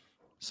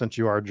 Since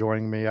you are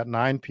joining me at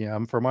 9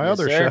 p.m. for my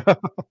other show.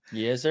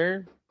 Yes,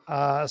 sir.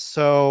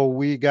 So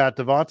we got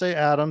Davante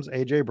Adams,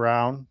 AJ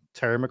Brown,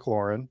 Terry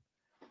McLaurin,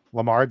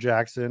 Lamar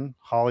Jackson,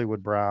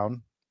 Hollywood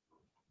Brown.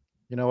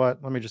 You know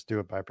what? Let me just do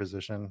it by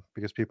position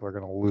because people are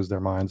going to lose their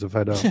minds if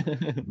I don't.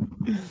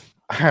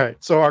 All right.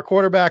 So our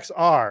quarterbacks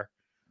are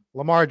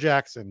Lamar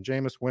Jackson,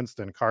 Jameis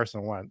Winston,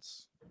 Carson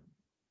Wentz,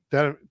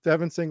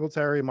 Devin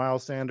Singletary,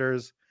 Miles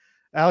Sanders,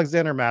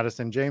 Alexander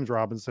Mattison, James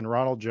Robinson,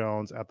 Ronald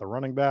Jones at the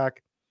running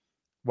back.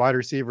 Wide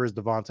receivers,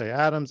 Davante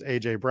Adams,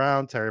 A.J.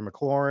 Brown, Terry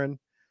McLaurin,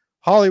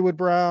 Hollywood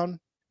Brown,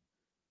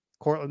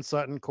 Cortland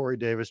Sutton, Corey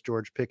Davis,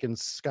 George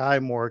Pickens, Sky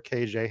Moore,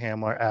 KJ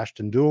Hamler,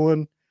 Ashton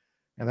Doolin.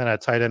 And then at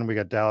tight end, we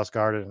got Dallas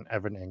Goedert and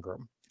Evan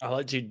Ingram.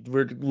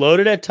 We're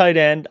loaded at tight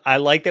end. I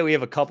like that we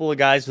have a couple of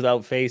guys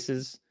without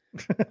faces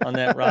on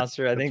that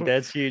roster. I think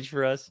that's huge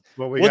for us.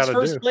 What's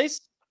first place?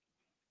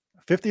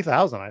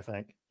 50,000, I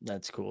think.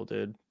 That's cool,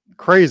 dude.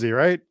 Crazy,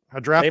 right?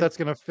 A draft that's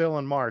going to fill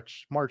in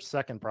March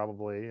 2nd,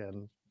 probably.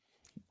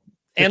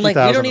 And like,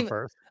 we don't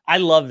even, I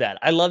love that.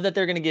 I love that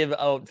they're going to give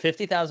out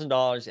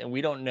 $50,000 and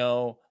we don't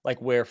know like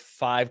where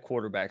 5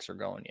 quarterbacks are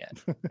going yet.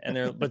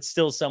 But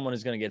still someone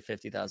is going to get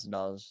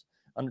 $50,000.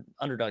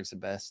 Underdog's the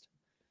best.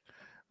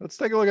 Let's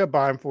take a look at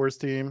Beimfohr's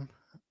team.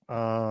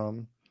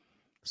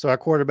 So at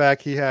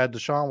quarterback, he had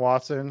Deshaun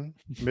Watson,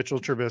 Mitchell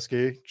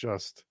Trubisky,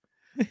 just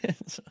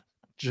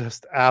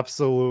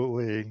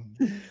absolutely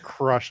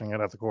crushing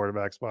it at the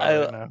quarterback spot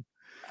right now.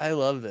 I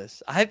love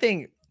this. I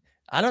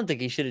don't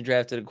think he should have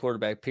drafted a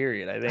quarterback,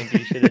 period. I think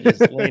he should have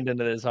just leaned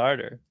into this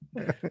harder.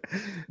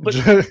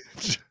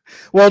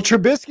 Well,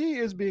 Trubisky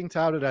is being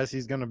touted as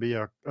he's going to be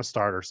a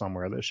starter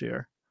somewhere this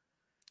year.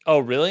 Oh,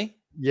 really?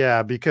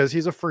 Yeah, because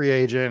he's a free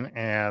agent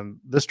and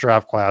this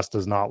draft class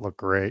does not look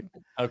great.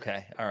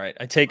 Okay. All right.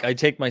 I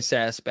take my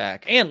sass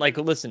back. And like,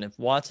 listen, if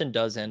Watson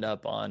does end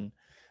up on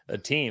a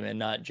team and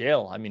not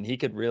jail, I mean, he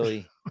could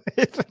really,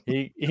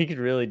 he could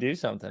really do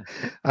something.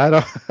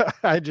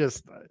 I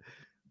just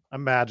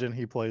imagine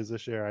he plays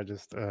this year.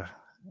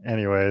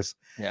 Anyways.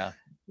 Yeah.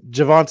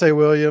 Javonte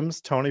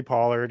Williams, Tony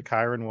Pollard,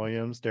 Kyron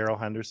Williams, Darrell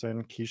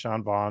Henderson,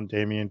 Keyshawn Vaughn,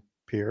 Damian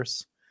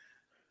Pierce.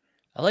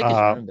 I like his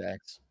running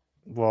backs.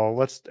 Well,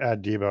 let's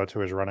add Debo to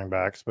his running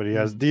backs, but he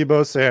has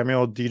Debo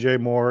Samuel, DJ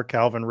Moore,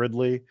 Calvin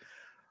Ridley,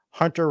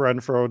 Hunter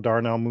Renfrow,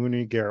 Darnell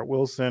Mooney, Garrett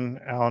Wilson,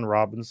 Allen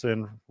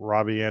Robinson,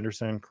 Robbie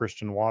Anderson,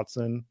 Christian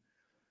Watson.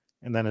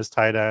 And then his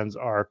tight ends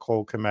are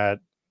Cole Kmet,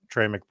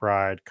 Trey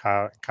McBride,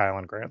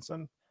 Kylan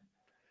Granson.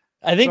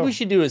 I think we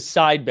should do a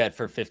side bet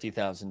for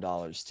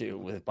 $50,000 too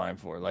with Bime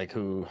for like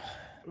who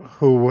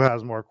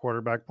has more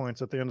quarterback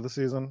points at the end of the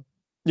season.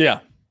 Yeah,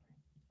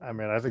 I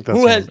mean, I think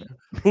that's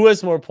who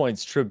has more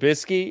points,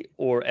 Trubisky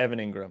or Evan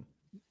Ingram?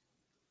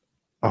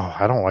 Oh,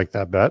 I don't like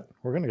that bet.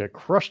 We're gonna get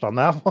crushed on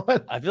that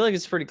one. I feel like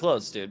it's pretty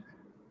close, dude.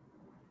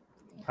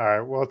 All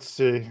right, well, let's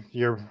see.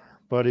 Your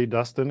buddy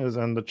Dustin is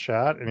in the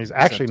chat, and he's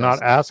actually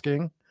not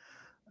asking.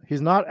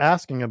 He's not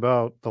asking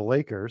about the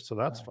Lakers, so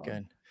that's fine.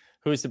 Good.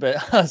 Who's the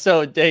best?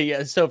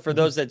 So for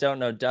those that don't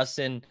know,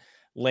 Dustin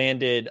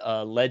landed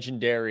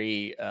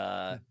legendary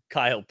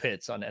Kyle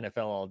Pitts on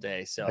NFL All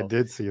Day. So I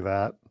did see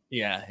that.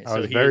 Yeah, I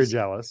was very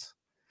jealous.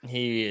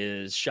 He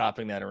is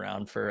shopping that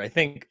around for, I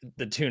think,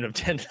 the tune of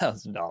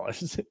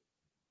 $10,000.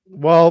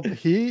 Well,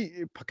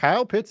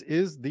 Kyle Pitts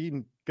is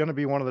going to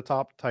be one of the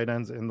top tight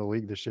ends in the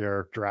league this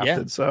year drafted.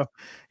 Yeah. So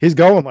he's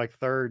going like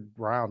third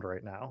round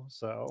right now.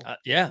 So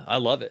yeah, I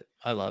love it.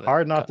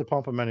 Hard not to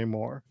pump him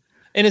anymore.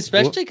 And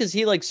especially because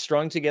he like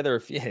strung together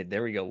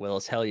there we go,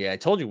 Willis. Hell yeah. I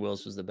told you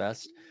Willis was the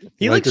best.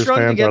 He Lakers like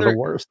strung together the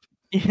worst.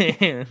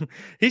 Yeah.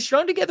 He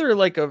strung together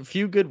like a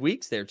few good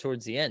weeks there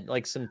towards the end,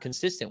 like some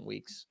consistent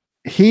weeks.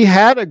 He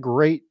had a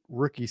great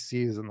rookie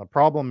season. The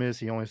problem is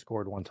he only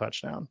scored 1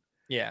 touchdown.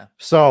 Yeah.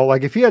 So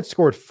like if he had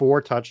scored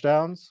 4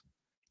 touchdowns,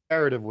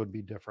 narrative would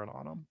be different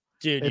on him.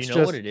 Dude, you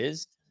know what it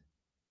is?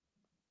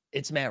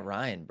 It's Matt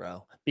Ryan,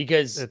 bro.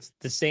 Because it's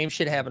the same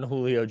shit happened to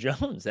Julio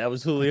Jones. That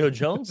was Julio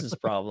Jones's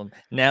problem.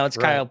 Now it's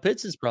Kyle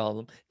Pitts'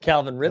 problem.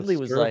 Calvin Ridley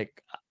was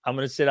like, I'm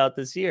going to sit out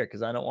this year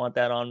because I don't want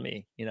that on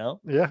me, you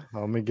know? Yeah.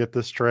 Let me get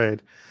this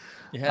trade.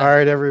 Yeah. All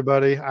right,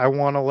 everybody. I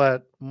want to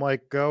let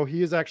Mike go.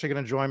 He is actually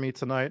going to join me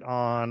tonight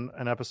on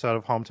an episode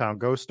of Hometown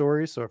Ghost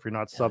Stories. So if you're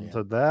not subbed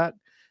to that,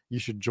 you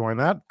should join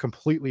that.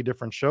 Completely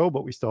different show,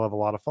 but we still have a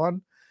lot of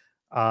fun.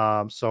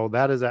 So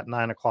that is at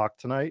 9:00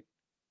 tonight.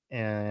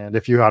 And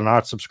if you are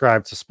not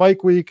subscribed to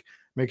Spike Week,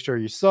 make sure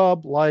you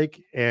sub,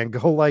 like, and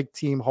go like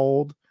Team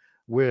Hold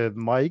with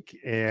Mike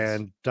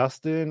and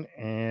Dustin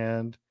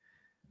and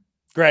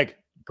Greg.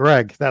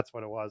 That's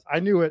what it was. I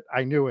knew it.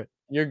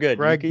 You're good.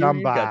 Greg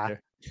Dunbar.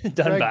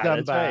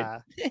 That's right.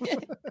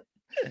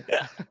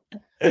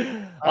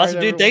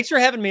 Awesome, dude. Thanks for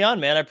having me on,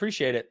 man. I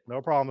appreciate it.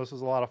 No problem. This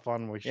was a lot of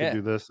fun. We should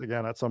do this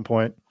again at some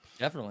point.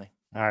 Definitely.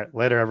 All right.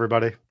 Later,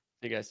 everybody. See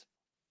you guys.